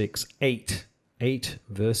 5, 6, 8. 8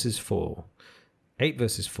 versus 4. 8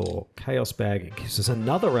 versus 4. Chaos Bag. It gives us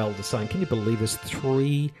another Elder Sign. Can you believe there's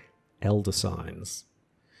 3 Elder Signs?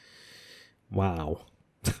 Wow.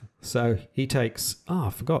 So he takes... Oh, I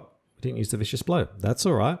forgot. We didn't use the Vicious Blow. That's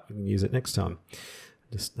all right. We can use it next time.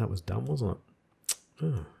 That was dumb, wasn't it?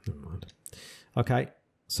 Oh, never mind. Okay.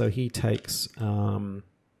 So he takes...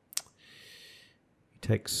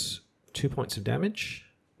 takes 2 points of damage.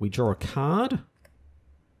 We draw a card.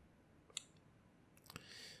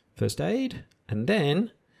 First aid. And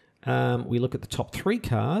then we look at the top 3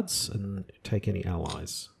 cards and take any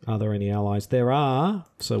allies. Are there any allies? There are.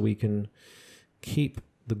 So we can keep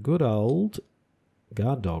the good old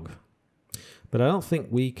guard dog. But I don't think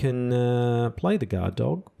we can play the guard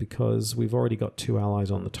dog because we've already got 2 allies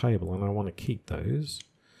on the table and I want to keep those.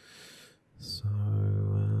 So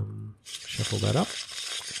shuffle that up.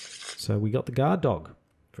 So we got the guard dog.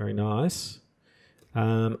 Very nice.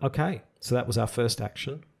 Okay, so that was our first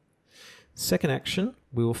action. Second action,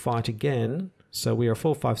 we will fight again. So we are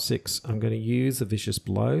 4, 5, 6. I'm going to use the Vicious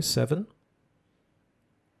Blow, 7.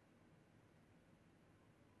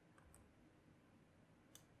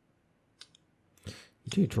 You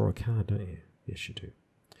do draw a card, don't you? Yes, you do.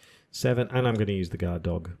 7, and I'm going to use the guard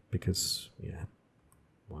dog because, yeah,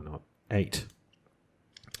 why not? 8.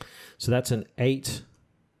 So that's an 8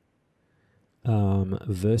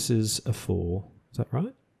 versus a 4. Is that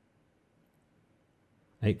right?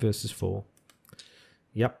 8 versus 4.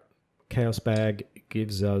 Yep. Chaos Bag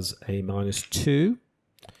gives us a -2.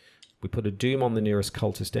 We put a Doom on the nearest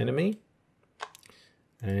cultist enemy.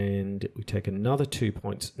 And we take another 3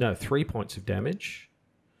 points of damage.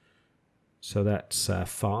 So that's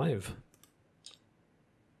 5.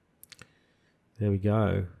 There we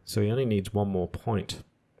go. So he only needs 1 more point.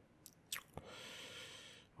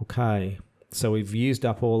 Okay. So we've used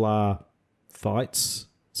up all our fights.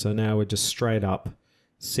 So now we're just straight up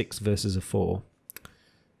 6 versus a 4.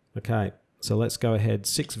 Okay. So let's go ahead.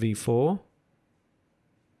 6v4.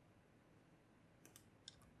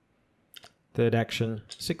 Third action.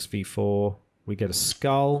 6v4. We get a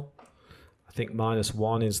skull. I think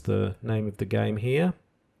 -1 is the name of the game here.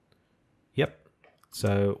 Yep.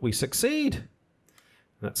 So we succeed.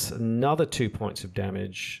 That's another 2 points of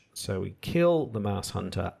damage. So we kill the Mass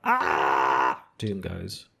Hunter. Ah! Doom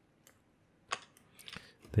goes.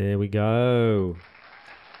 There we go.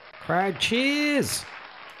 Crowd cheers!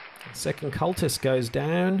 Second cultist goes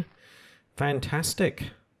down.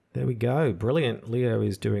 Fantastic. There we go. Brilliant. Leo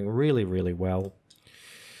is doing really, really well.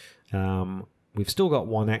 We've still got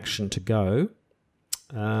 1 action to go.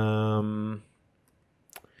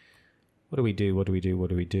 What do we do? What do we do? What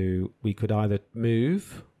do we do? We could either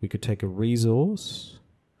move. We could take a resource.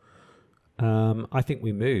 I think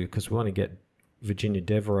we move because we want to get Virginia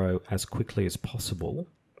Devereaux as quickly as possible.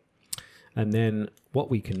 And then what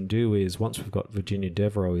we can do is, once we've got Virginia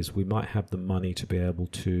Devereaux, is we might have the money to be able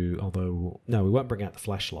to, although, no, we won't bring out the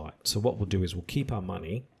flashlight. So what we'll do is we'll keep our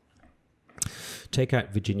money, take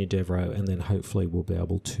out Virginia Devereaux, and then hopefully we'll be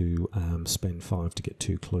able to spend 5 to get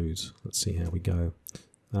 2 clues. Let's see how we go.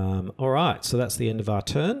 All right, so that's the end of our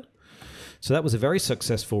turn. So that was a very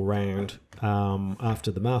successful round.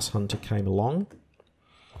 After the Mass Hunter came along,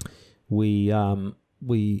 we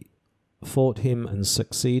fought him and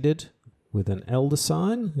succeeded with an Elder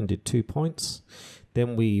Sign and did 2 points.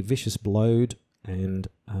 Then we Vicious Blowed, and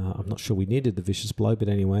I'm not sure we needed the Vicious Blow, but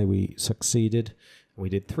anyway, we succeeded. We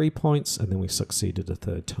did 3 points, and then we succeeded a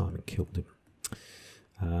 3rd time and killed him.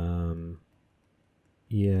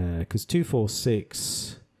 Yeah, because 2, 4,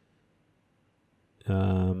 6...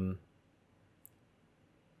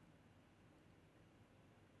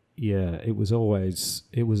 yeah, it was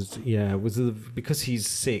because he's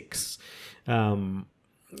 6.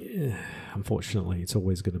 Unfortunately, it's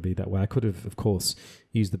always going to be that way. I could have, of course,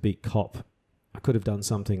 used the beat cop. I could have done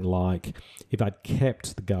something like, if I'd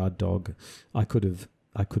kept the guard dog, I could have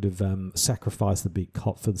sacrificed the beat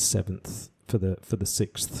cop for the 7th, for the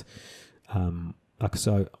 6th.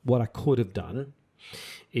 So what I could have done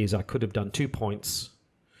is I could have done 2 points,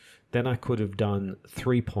 then I could have done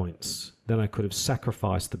 3 points, then I could have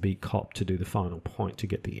sacrificed the beat cop to do the final point to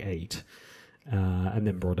get the 8, and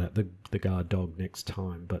then brought out the guard dog next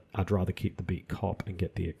time. But I'd rather keep the beat cop and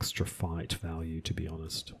get the extra fight value, to be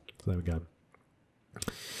honest. So there we go.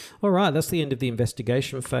 All right, that's the end of the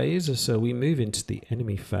investigation phase. So we move into the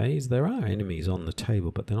enemy phase. There are enemies on the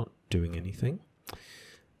table, but they're not doing anything.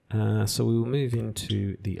 So we will move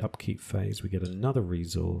into the upkeep phase. We get another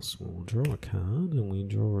resource. We'll draw a card, and we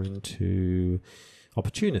draw into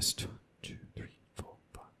Opportunist. 2, 3, 4,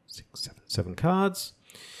 5, 6, 7. 7 cards.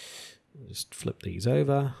 Just flip these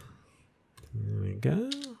over. There we go.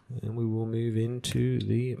 And we will move into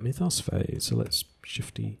the Mythos phase. So let's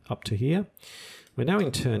shifty up to here. We're now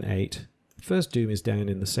in turn 8. First Doom is down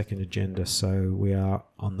in the second agenda, so we are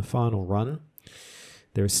on the final run.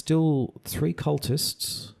 There are still 3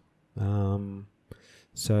 cultists,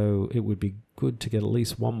 so it would be good to get at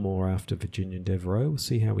least one more after Virginia Devereaux. We'll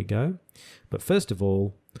see how we go. But first of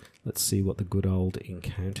all, let's see what the good old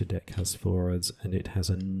encounter deck has for us. And it has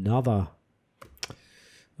another,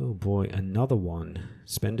 oh boy, another one.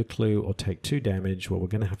 Spend a clue or take 2 damage. Well, we're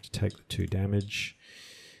going to have to take the 2 damage.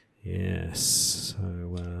 Yes, so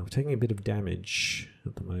we're taking a bit of damage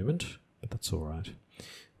at the moment, but that's all right.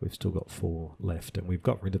 We've still got 4 left, and we've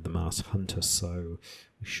got rid of the Masked Hunter, so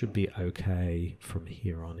we should be okay from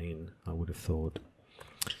here on in, I would have thought.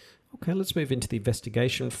 Okay, let's move into the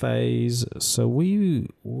investigation phase. So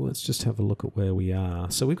let's just have a look at where we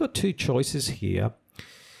are. So we've got 2 choices here.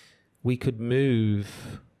 We could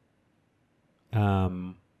move...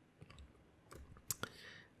 and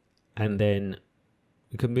then...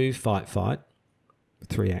 we could move fight,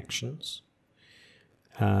 3 actions.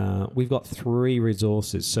 We've got 3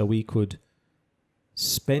 resources, so we could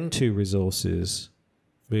spend 2 resources,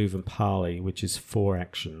 move and parley, which is 4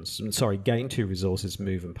 actions. Sorry, gain 2 resources,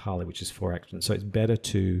 move and parley, which is 4 actions. So it's better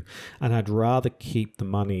to, and I'd rather keep the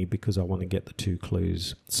money because I want to get the 2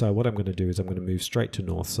 clues. So what I'm going to do is I'm going to move straight to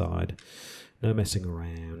north side. No messing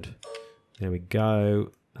around. There we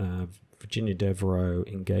go. Virginia Devereaux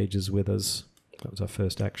engages with us. That was our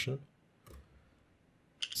first action.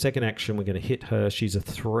 Second action, we're going to hit her. She's a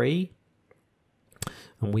 3.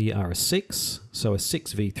 And we are a 6. So a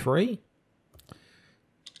 6v3.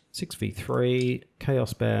 6v3.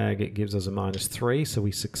 Chaos bag. It gives us a -3. So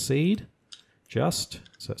we succeed. Just.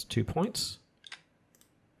 So that's 2 points.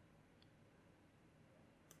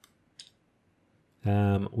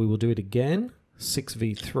 We will do it again.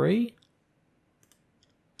 6v3.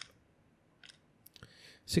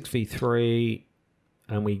 6v3.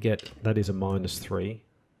 And we get, that is a -3.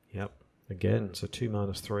 Yep. Again, so 2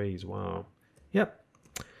 -3s. Wow. Yep.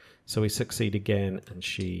 So we succeed again, and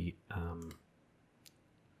she... no,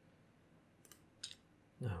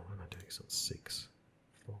 what am I doing? So it's 6,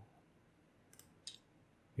 4.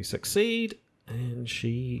 We succeed, and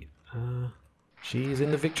she's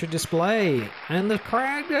in the victory display. And the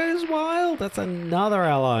crowd goes wild. That's another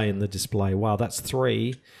ally in the display. Wow, that's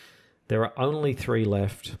 3. There are only 3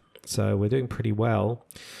 left. So we're doing pretty well.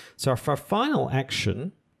 So for our final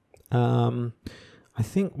action, I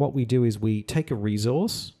think what we do is we take a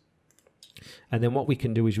resource, and then what we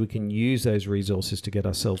can do is we can use those resources to get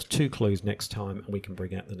ourselves 2 clues next time, and we can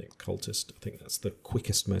bring out the next cultist. I think that's the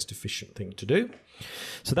quickest, most efficient thing to do.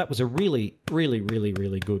 So that was a really, really, really,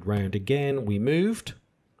 really good round. Again, we moved.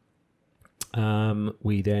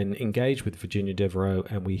 We then engaged with Virginia Devereaux,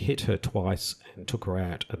 and we hit her twice and took her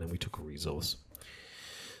out, and then we took a resource.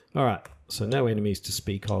 All right, so no enemies to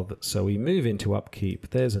speak of. So we move into upkeep.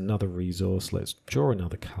 There's another resource. Let's draw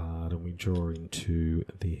another card, and we draw into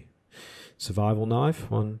the survival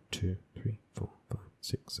knife. 1, 2, 3, 4, 5,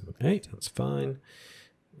 6, 7, 8. That's fine.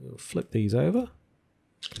 We'll flip these over.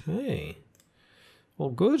 Okay. All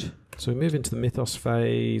good. So we move into the Mythos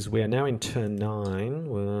phase. We are now in turn 9.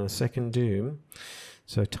 We're second Doom.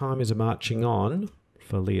 So time is marching on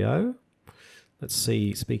for Leo. Let's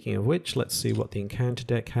see, speaking of which, let's see what the encounter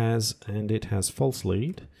deck has, and it has false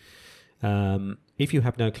lead. If you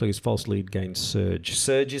have no clues, false lead gains Surge.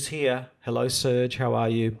 Surge is here. Hello, Surge. How are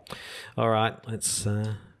you? All right, let's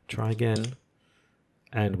try again.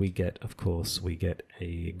 And we get, of course, we get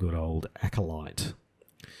a good old Acolyte.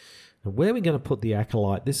 Now, where are we going to put the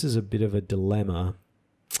Acolyte? This is a bit of a dilemma.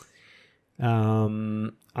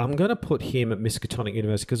 I'm going to put him at Miskatonic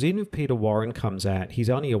University, because even if Peter Warren comes out, he's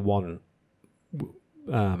only a 1...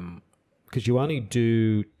 because you only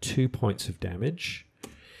do 2 points of damage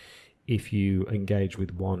if you engage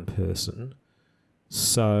with 1 person.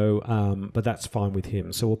 So, but that's fine with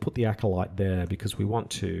him. So we'll put the Acolyte there because we want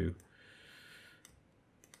to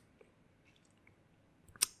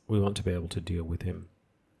be able to deal with him.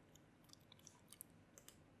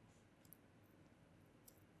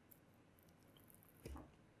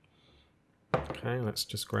 Okay, let's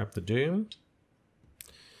just grab the Doom.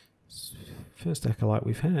 First Acolyte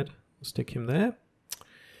we've had. We'll stick him there.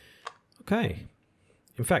 Okay.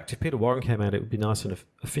 In fact, if Peter Warren came out, it would be nice and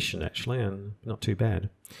efficient, actually, and not too bad.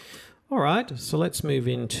 All right, so let's move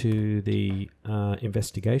into the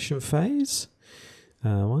investigation phase.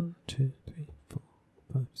 1, 2, 3, 4,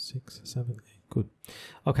 5, 6, 7, 8. Good.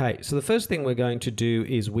 Okay, so the first thing we're going to do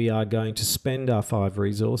is we are going to spend our 5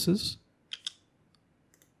 resources.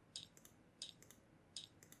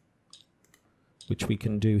 which we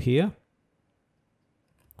can do here.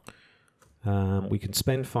 We can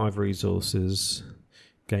spend 5 resources,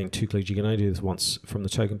 gain 2 clues. You can only do this once from the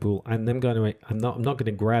token pool, and I'm not going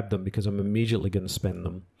to grab them because I'm immediately going to spend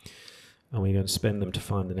them. And we're going to spend them to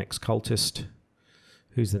find the next cultist.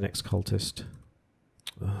 Who's the next cultist?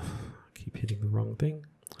 Oh, I keep hitting the wrong thing.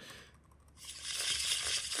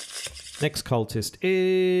 Next cultist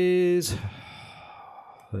is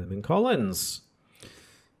Herman Collins.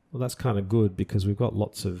 Well, that's kind of good because we've got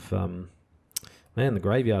lots of... man, the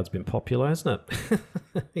graveyard's been popular, hasn't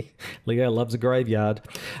it? Leo loves a graveyard.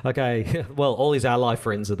 Okay, well, all his ally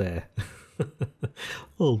friends are there.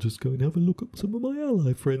 I'll just go and have a look at some of my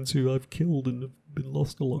ally friends who I've killed and have been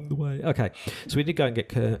lost along the way. Okay, so we did go and get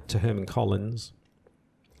to Herman Collins.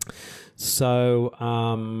 So,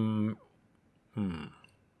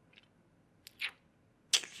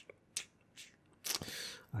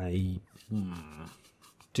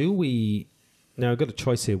 do we... Now, I've got a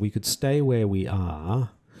choice here. We could stay where we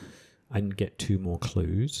are and get 2 more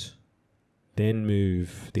clues, then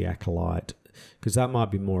move the Acolyte, because that might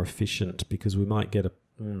be more efficient, because we might get a...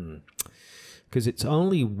 Because it's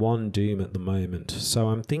only 1 doom at the moment, so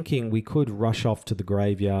I'm thinking we could rush off to the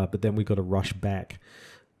graveyard, but then we've got to rush back,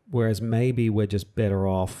 whereas maybe we're just better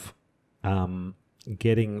off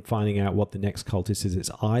finding out what the next cultist is.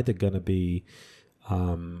 It's either going to be...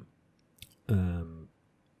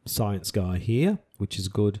 Science guy here, which is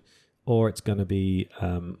good, or it's going to be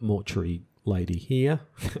mortuary lady here.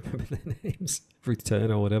 Remember their names? Ruth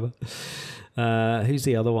Turner or whatever. Who's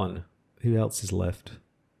the other one? Who else is left?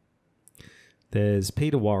 There's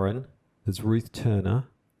Peter Warren. There's Ruth Turner.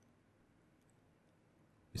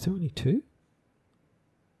 Is there only 2?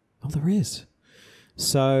 Oh, there is.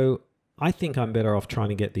 So I think I'm better off trying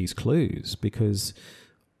to get these clues, because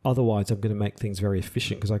otherwise I'm going to make things very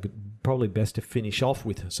efficient, because I could probably best to finish off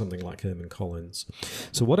with something like Herman Collins.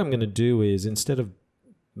 So what I'm going to do is, instead of...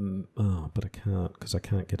 but I can't, because I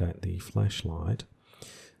can't get out the flashlight.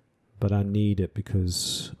 But I need it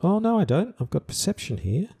because... Oh, no, I don't. I've got perception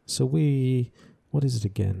here. So what is it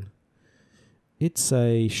again? It's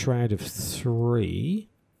a Shroud of 3.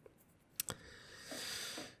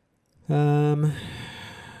 And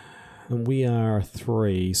we are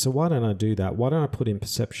 3. So why don't I do that? Why don't I put in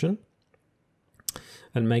perception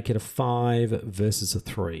and make it a 5 versus a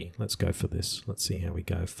 3? Let's go for this. Let's see how we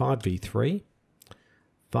go. 5v3.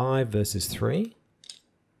 5 versus 3.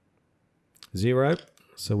 0.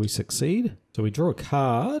 So we succeed. So we draw a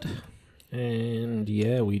card. And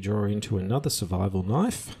yeah, we draw into another survival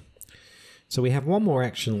knife. So we have 1 more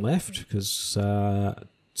action left, because... so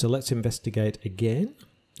let's investigate again.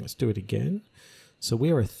 Let's do it again. So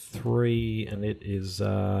we're a 3, and it is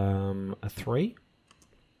a 3.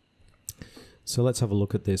 So let's have a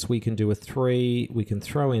look at this. We can do a 3. We can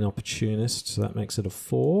throw in Opportunist, so that makes it a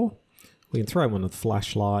 4. We can throw in one of the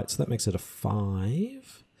flashlights, so that makes it a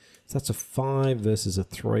 5. So that's a 5 versus a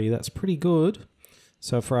 3. That's pretty good.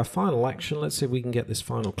 So for our final action, let's see if we can get this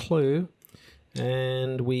final clue.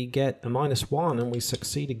 And we get a -1, and we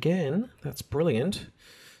succeed again. That's brilliant.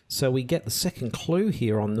 So we get the second clue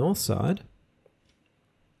here on north side,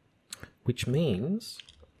 which means,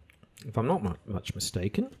 if I'm not much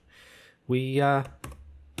mistaken, we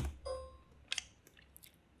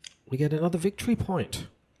get another victory point.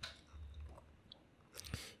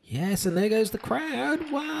 Yes, and there goes the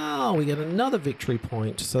crowd. Wow, we get another victory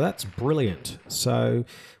point. So that's brilliant. So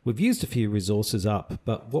we've used a few resources up,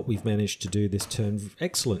 but what we've managed to do this turn,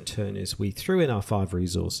 excellent turn, is we threw in our 5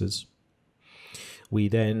 resources. We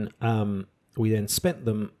then spent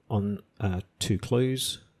them on 2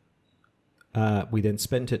 clues. We then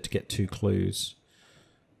spent it to get 2 clues.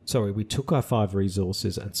 Sorry, we took our 5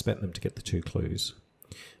 resources and spent them to get the 2 clues.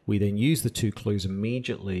 We then used the 2 clues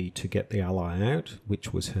immediately to get the ally out,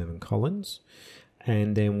 which was Herman Collins.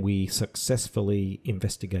 And then we successfully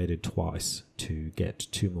investigated twice to get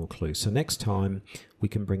 2 more clues. So next time we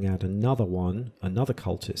can bring out another one, another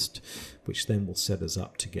cultist, which then will set us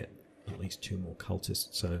up to get at least 2 more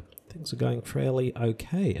cultists. So things are going fairly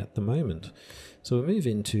okay at the moment. So we'll move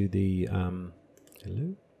into the...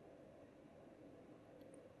 hello?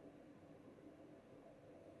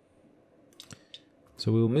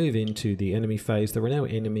 So we'll move into the enemy phase. There are no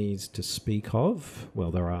enemies to speak of. Well,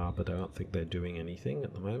 there are, but I don't think they're doing anything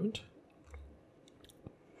at the moment.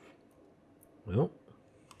 Well,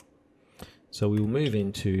 so we will move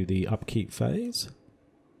into the upkeep phase.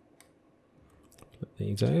 Flip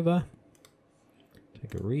these over.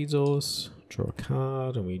 Take a resource, draw a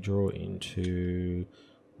card, and we draw into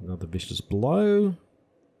another Vicious Blow.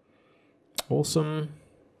 Awesome.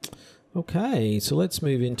 Okay, so let's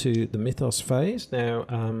move into the Mythos phase. Now,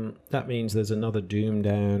 that means there's another Doom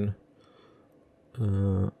down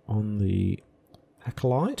on the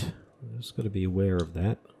Acolyte. I've just got to be aware of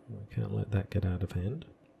that. We can't let that get out of hand.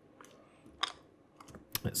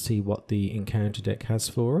 Let's see what the encounter deck has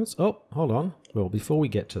for us. Oh, hold on. Well, before we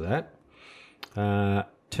get to that,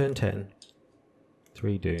 turn 10,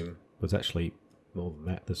 3 Doom. Was actually more than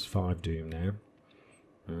that. There's 5 Doom now.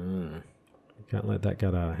 Can't let that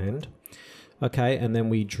get out of hand. Okay, and then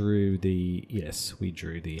we drew the... Yes, we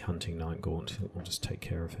drew the Hunting Night Gaunt. We'll just take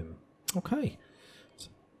care of him. Okay. So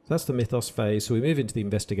that's the Mythos phase. So we move into the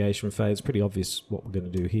investigation phase. Pretty obvious what we're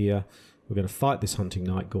going to do here. We're going to fight this Hunting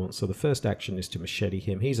Night Gaunt. So the first action is to machete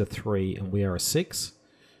him. He's a 3 and we are a 6.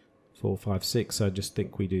 4, 5, 6. So I just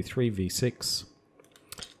think we do 3v6.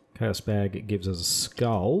 Chaos Bag gives us a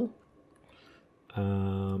skull. That's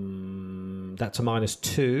a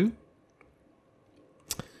 -2.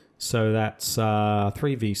 So that's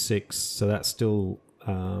 3v6. So that's still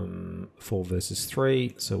 4 versus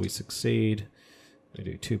 3. So we succeed. We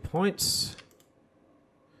do 2 points.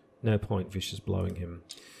 No point, Vicious blowing him.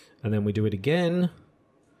 And then we do it again.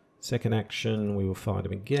 Second action, we will fight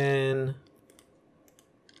him again.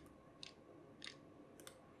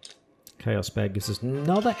 Chaos Bag gives us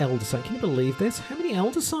another Elder Sign. Can you believe this? How many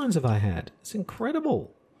Elder Signs have I had? It's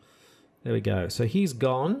incredible. There we go. So he's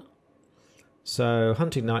gone. So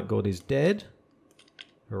Hunting Night Gaunt is dead.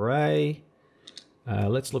 Hooray.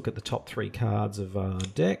 Let's look at the top 3 cards of our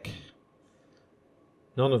deck.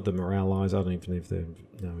 None of them are allies. I don't even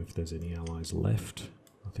know if there's any allies left.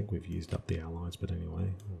 I think we've used up the allies, but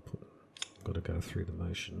anyway. Got to go through the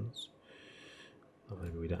motions. Or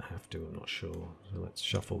maybe we don't have to, I'm not sure. So let's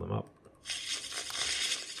shuffle them up.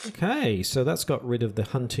 Okay, so that's got rid of the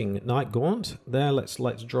Hunting Night Gaunt. There, let's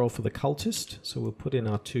draw for the Cultist. So we'll put in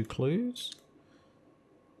our 2 clues.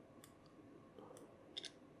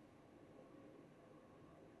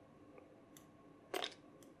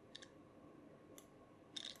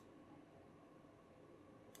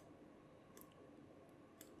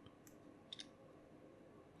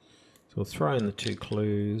 So we'll throw in the 2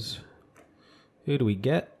 clues. Who do we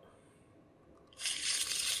get?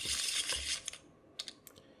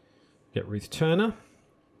 Get Ruth Turner.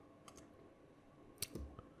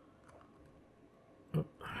 Oh.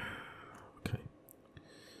 Okay.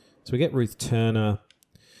 So we get Ruth Turner.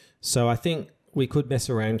 So I think we could mess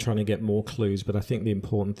around trying to get more clues, but I think the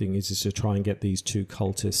important thing is to try and get these 2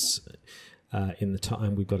 cultists in the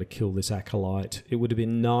time we've got to kill this Acolyte. It would have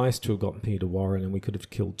been nice to have gotten Peter Warren and we could have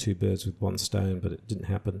killed 2 birds with 1 stone, but it didn't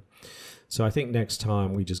happen. So I think next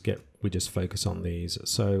time we just focus on these.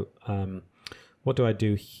 So what do I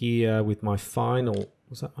do here with my final...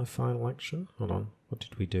 Was that my final action? Hold on. What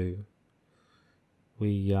did we do?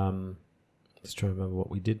 We... let's try and remember what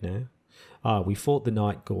we did now. We fought the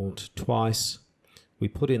Night Gaunt twice. We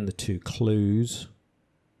put in the 2 clues.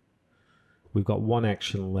 We've got 1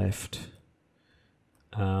 action left.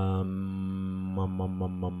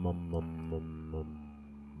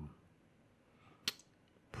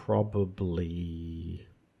 Probably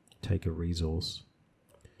take a resource.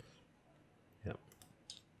 Yep.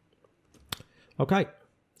 Okay,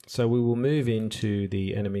 so we will move into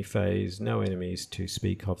the enemy phase. No enemies to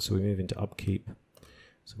speak of, so we move into upkeep.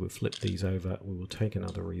 So we'll flip these over. We will take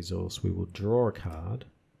another resource. We will draw a card,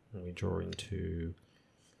 and we draw into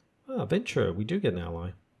Venture. We do get an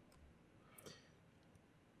ally.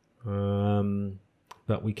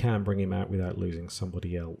 But we can bring him out without losing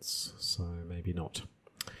somebody else, so maybe not.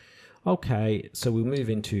 Okay, so we'll move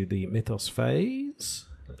into the Mythos phase.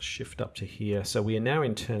 Let's shift up to here. So we are now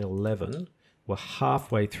in turn 11. We're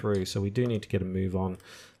halfway through, so we do need to get a move on.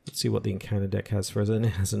 Let's see what the encounter deck has for us. And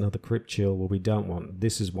it has another Crypt Chill. Well, we don't want...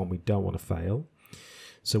 This is one we don't want to fail.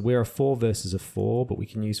 So we're a 4 versus a 4, but we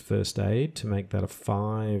can use First Aid to make that a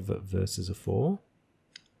 5 versus a 4.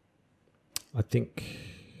 I think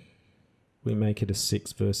we make it a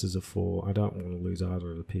 6 versus a 4. I don't want to lose either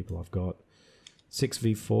of the people I've got.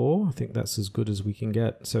 6v4, I think that's as good as we can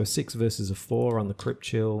get. So a 6 versus a 4 on the Crypt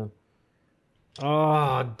Chill.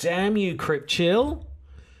 Oh, damn you, Crypt Chill.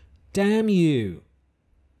 Damn you.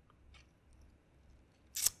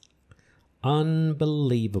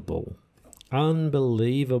 Unbelievable.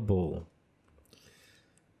 Unbelievable.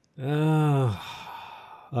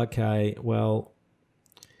 Okay, well...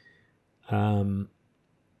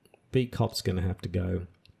 Beat Cop's going to have to go.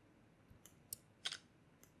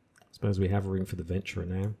 Suppose we have room for the Venturer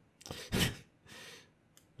now.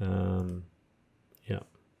 Yeah.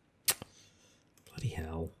 Bloody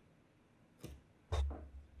hell.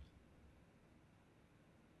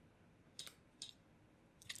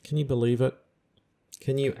 Can you believe it?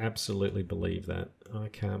 Can you absolutely believe that? I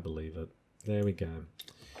can't believe it. There we go.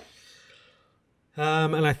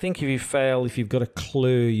 And I think if you fail, if you've got a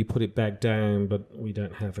clue, you put it back down, but we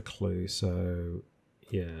don't have a clue. So,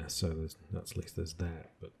 yeah, so at least there's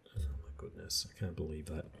that. But, oh my goodness, I can't believe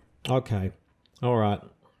that. Okay. All right.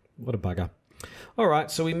 What a bugger. All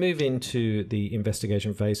right, so we move into the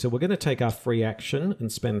investigation phase. So we're going to take our free action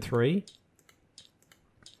and spend 3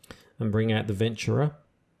 and bring out the Venturer.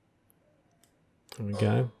 There we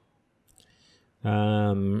go.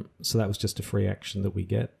 So that was just a free action that we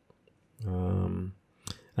get. And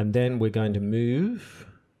then we're going to move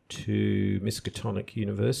to Miskatonic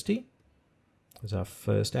University as our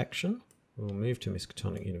first action. We'll move to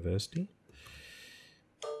Miskatonic University,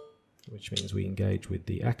 which means we engage with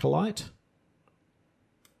the Acolyte.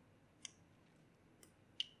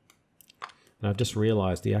 And I've just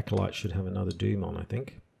realized the Acolyte should have another Doom on, I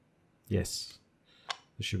think. Yes.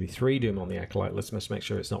 There should be 3 Doom on the Acolyte. Let's just make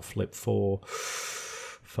sure it's not flip 4,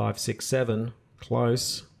 5, 6, 7.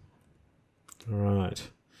 Close. All right.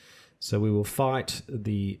 So we will fight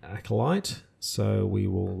the Acolyte. So we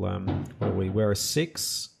will, we're a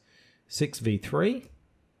 6v3.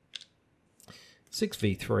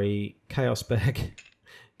 6v3. Chaos Bag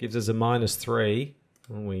gives us a -3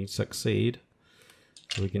 when we succeed.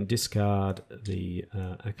 So we can discard the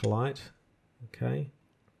Acolyte. Okay.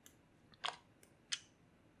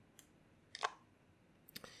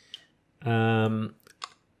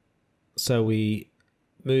 So we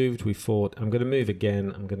moved, we fought. I'm going to move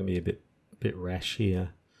again. I'm going to be a bit rash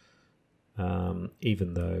here.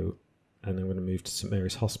 Even though, and I'm going to move to St.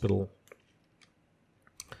 Mary's Hospital.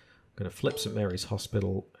 I'm going to flip St. Mary's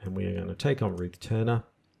Hospital, and we are going to take on Ruth Turner.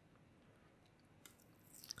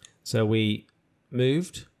 So we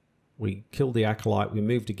moved, we killed the Acolyte, we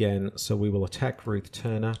moved again, so we will attack Ruth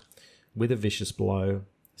Turner with a vicious blow.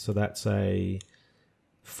 So that's a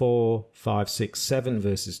 4, 5, 6, 7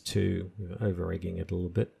 versus 2. We're over-egging it a little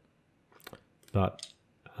bit. But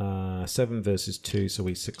 7 versus 2, so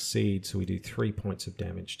we succeed, so we do 3 points of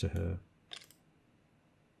damage to her.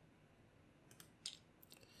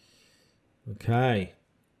 Okay,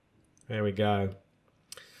 there we go.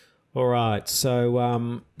 All right,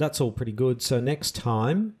 so that's all pretty good. So next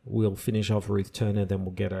time we'll finish off Ruth Turner, then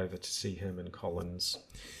we'll get over to see Herman Collins,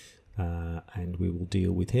 and we will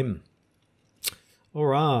deal with him. All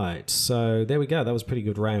right, so there we go. That was a pretty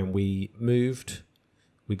good round. We moved,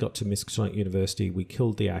 we got to Miskatonic University, we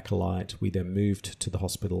killed the Acolyte, we then moved to the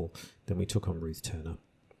hospital, then we took on Ruth Turner.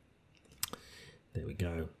 There we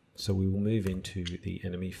go. So we will move into the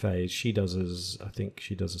enemy phase. She does, I think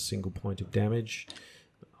she does a single point of damage.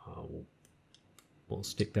 We'll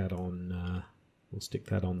stick that on. We'll stick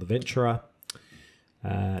that on the Venturer.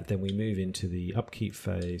 Then we move into the upkeep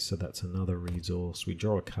phase. So that's another resource. We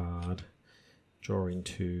draw a card. Draw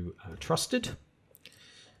into Trusted.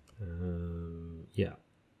 Yeah,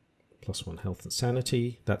 +1 health and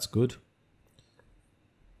sanity. That's good.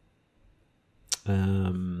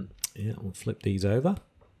 Yeah, we'll flip these over.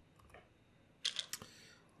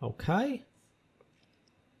 Okay.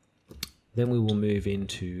 Then we will move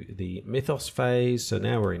into the Mythos phase. So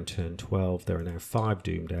now we're in turn 12. There are now 5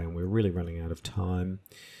 Doom down. We're really running out of time.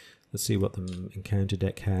 Let's see what the encounter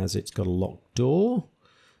deck has. It's got a locked door.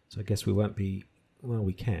 So I guess we won't be... Well,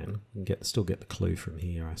 we can. We can still get the clue from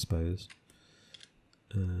here, I suppose.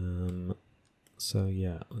 So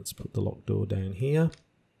yeah, let's put the locked door down here.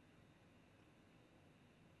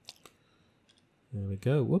 There we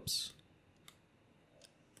go. Whoops.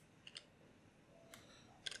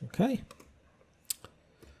 Okay.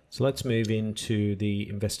 So let's move into the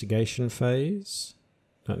investigation phase.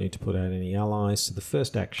 Don't need to put out any allies. So the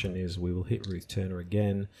first action is we will hit Ruth Turner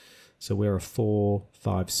again. So we're a 4,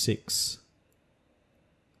 5, 6.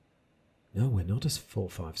 No, we're not a 4,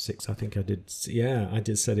 5, 6. I think I did. Yeah, I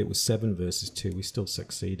did said it was 7 versus 2. We still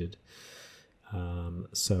succeeded.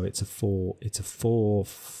 So it's a 4. It's a 4,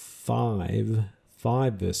 5,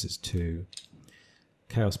 5 versus 2.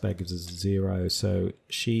 Chaos Bag gives us 0, so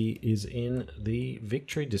she is in the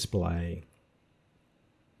victory display.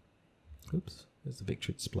 Oops, there's the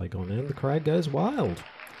victory display gone, and the crowd goes wild.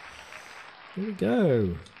 Here we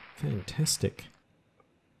go. Fantastic.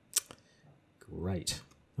 Great.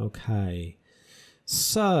 Okay.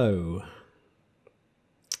 So,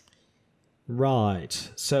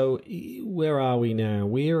 right. So, where are we now?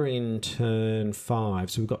 We're in turn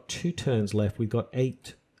 5, so we've got 2 turns left. We've got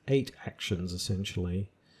 8 actions essentially.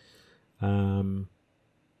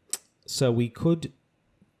 So we could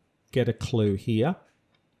get a clue here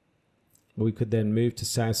We could then move to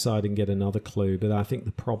south side and get another clue, but I think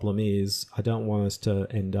the problem is I don't want us to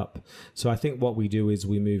end up. So I think what we do is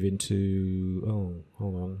we move into, oh,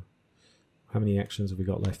 hold on. How many actions have we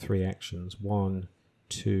got left? 3 actions. 1,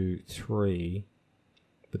 2, 3.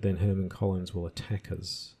 But then Herman Collins will attack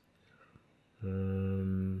us.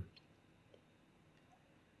 The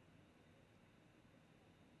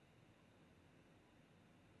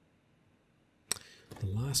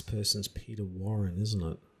last person's Peter Warren, isn't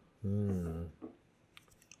it?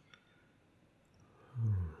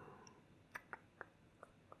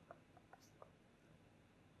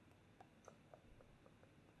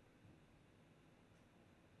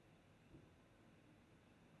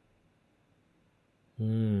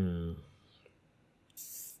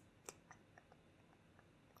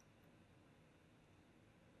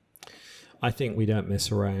 I think we don't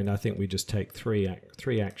mess around. I think we just take three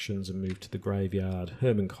actions and move to the graveyard.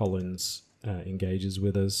 Herman Collins engages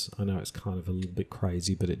with us. I know it's kind of a little bit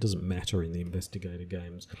crazy, but it doesn't matter in the Investigator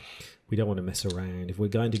games. We don't want to mess around. If we're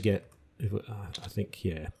going to get, I think,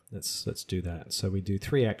 yeah, let's do that. So we do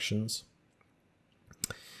 3 actions.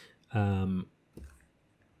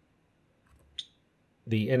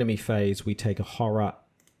 The enemy phase, we take a horror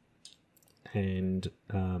and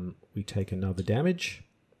we take another damage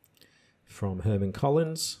from Herman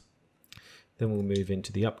Collins. Then we'll move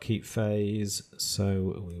into the upkeep phase.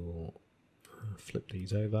 So we will flip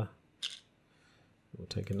these over. We'll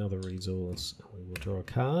take another resource. We will draw a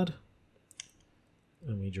card.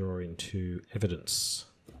 And we draw into evidence.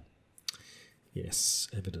 Yes,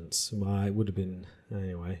 evidence. Well, it would have been,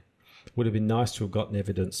 anyway, would have been nice to have gotten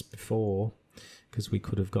evidence before, because we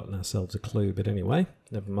could have gotten ourselves a clue. But anyway,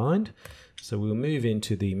 never mind. So we'll move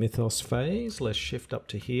into the mythos phase. Let's shift up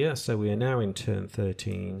to here. So we are now in turn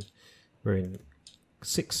 13. We're in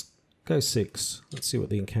 6. Go 6. Let's see what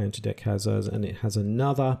the encounter deck has us. And it has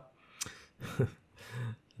another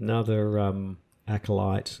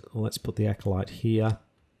acolyte. Let's put the acolyte here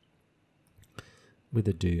with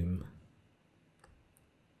a doom.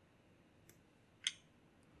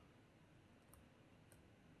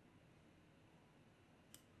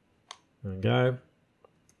 There we go.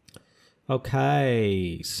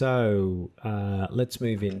 Okay, so let's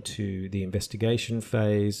move into the investigation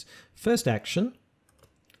phase. First action,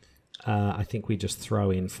 I think we just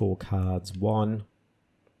throw in 4 cards. 1,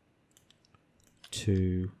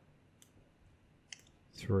 2,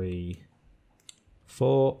 3,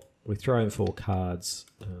 4. We throw in 4 cards.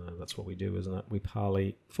 That's what we do, isn't it? We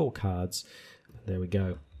parley 4 cards. There we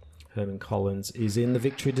go. Herman Collins is in the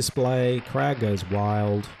victory display. Crowd goes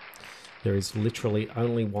wild. There is literally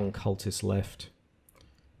only 1 cultist left.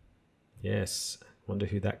 Yes, wonder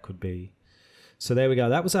who that could be. So there we go.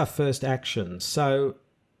 That was our first action. So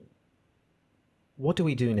what do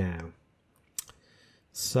we do now?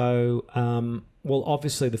 So, well,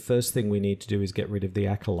 obviously the first thing we need to do is get rid of the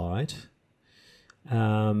acolyte.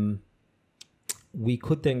 We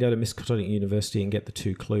could then go to Miskatonic University and get the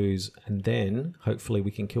 2 clues, and then hopefully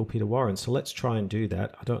we can kill Peter Warren. So let's try and do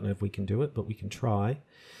that. I don't know if we can do it, but we can try.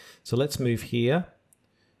 So let's move here.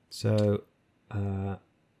 So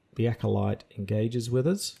the acolyte engages with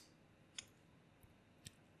us.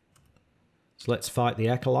 So let's fight the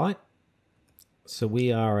acolyte. So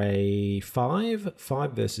we are a 5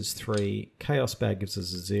 versus 3. Chaos Bag gives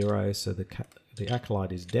us a 0, so the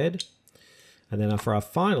acolyte is dead. And then for our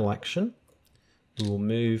final action, we will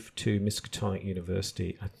move to Miskatonic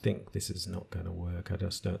University. I think this is not going to work. I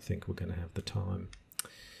just don't think we're going to have the time.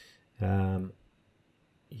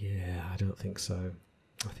 Yeah, I don't think so.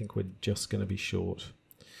 I think we're just going to be short.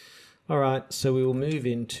 All right, so we will move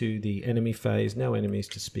into the enemy phase. No enemies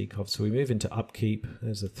to speak of. So we move into upkeep.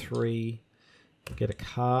 There's a 3. We get a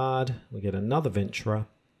card. We get another venturer.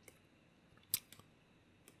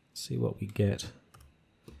 Let's see what we get.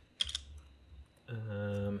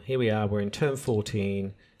 Here we are. We're in turn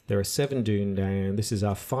 14. There are 7 doom down. This is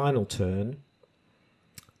our final turn.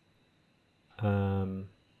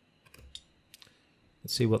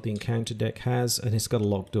 Let's see what the encounter deck has. And it's got a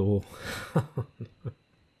locked door.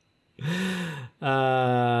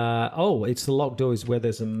 Oh, it's the locked door is where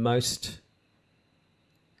there's the most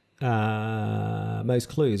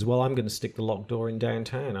clues. Well, I'm going to stick the locked door in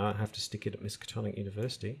downtown. I have to stick it at Miskatonic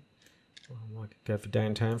University. Well, I might go for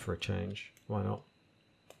downtown for a change. Why not?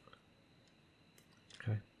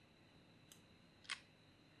 Okay.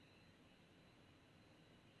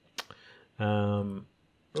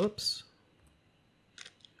 Oops.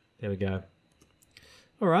 There we go.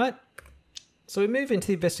 All right. So we move into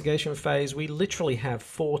the investigation phase. We literally have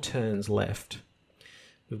 4 turns left.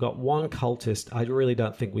 We've got one cultist. I really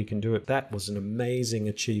don't think we can do it. That was an amazing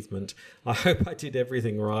achievement. I hope I did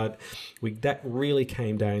everything right. That really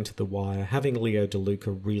came down to the wire. Having Leo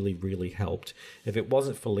DeLuca really, really helped. If it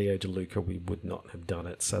wasn't for Leo DeLuca, we would not have done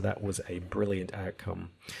it. So that was a brilliant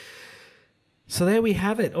outcome. So there we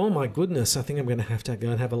have it. Oh my goodness. I think I'm going to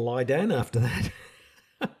go and have a lie down after that.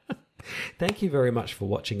 Thank you very much for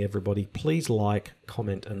watching, everybody. Please like,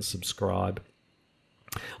 comment, and subscribe.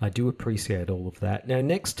 I do appreciate all of that. Now,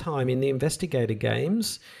 next time in the Investigator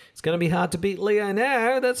Games, it's going to be hard to beat Leo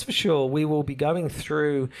now, that's for sure. We will be going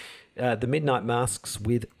through the Midnight Masks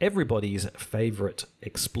with everybody's favourite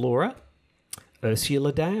explorer,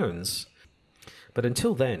 Ursula Downs. But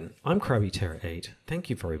until then, I'm Krabby Terror 8. Thank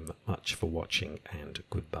you very much for watching, and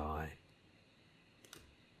goodbye.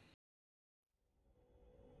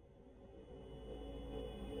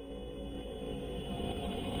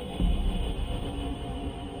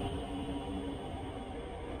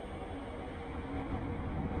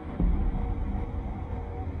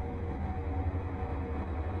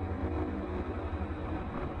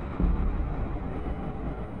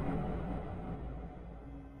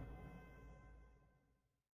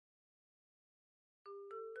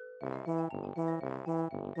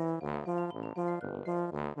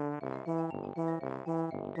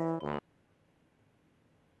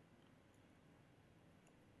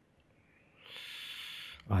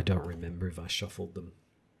 I don't remember if I shuffled them.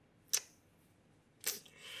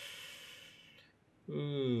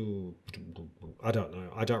 Ooh, I don't know.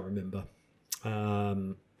 I don't remember.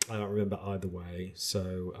 I don't remember either way.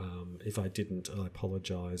 So if I didn't, I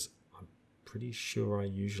apologise. I'm pretty sure I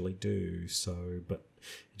usually do. So, but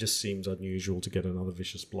it just seems unusual to get another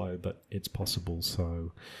vicious blow. But it's possible.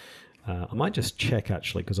 So I might just check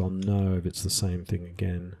actually, because I'll know if it's the same thing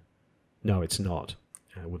again. No, it's not.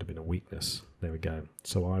 It would have been a weakness. There we go.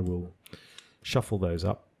 So I will shuffle those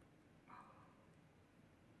up.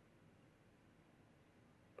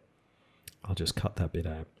 I'll just cut that bit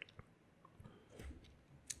out.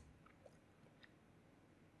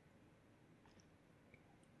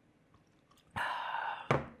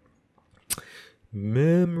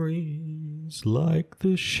 Memories like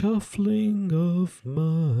the shuffling of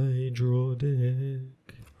my draw deck.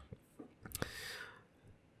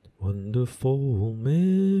 Wonderful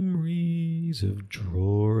memories of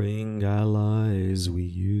drawing allies we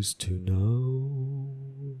used to know.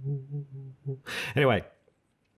 Anyway,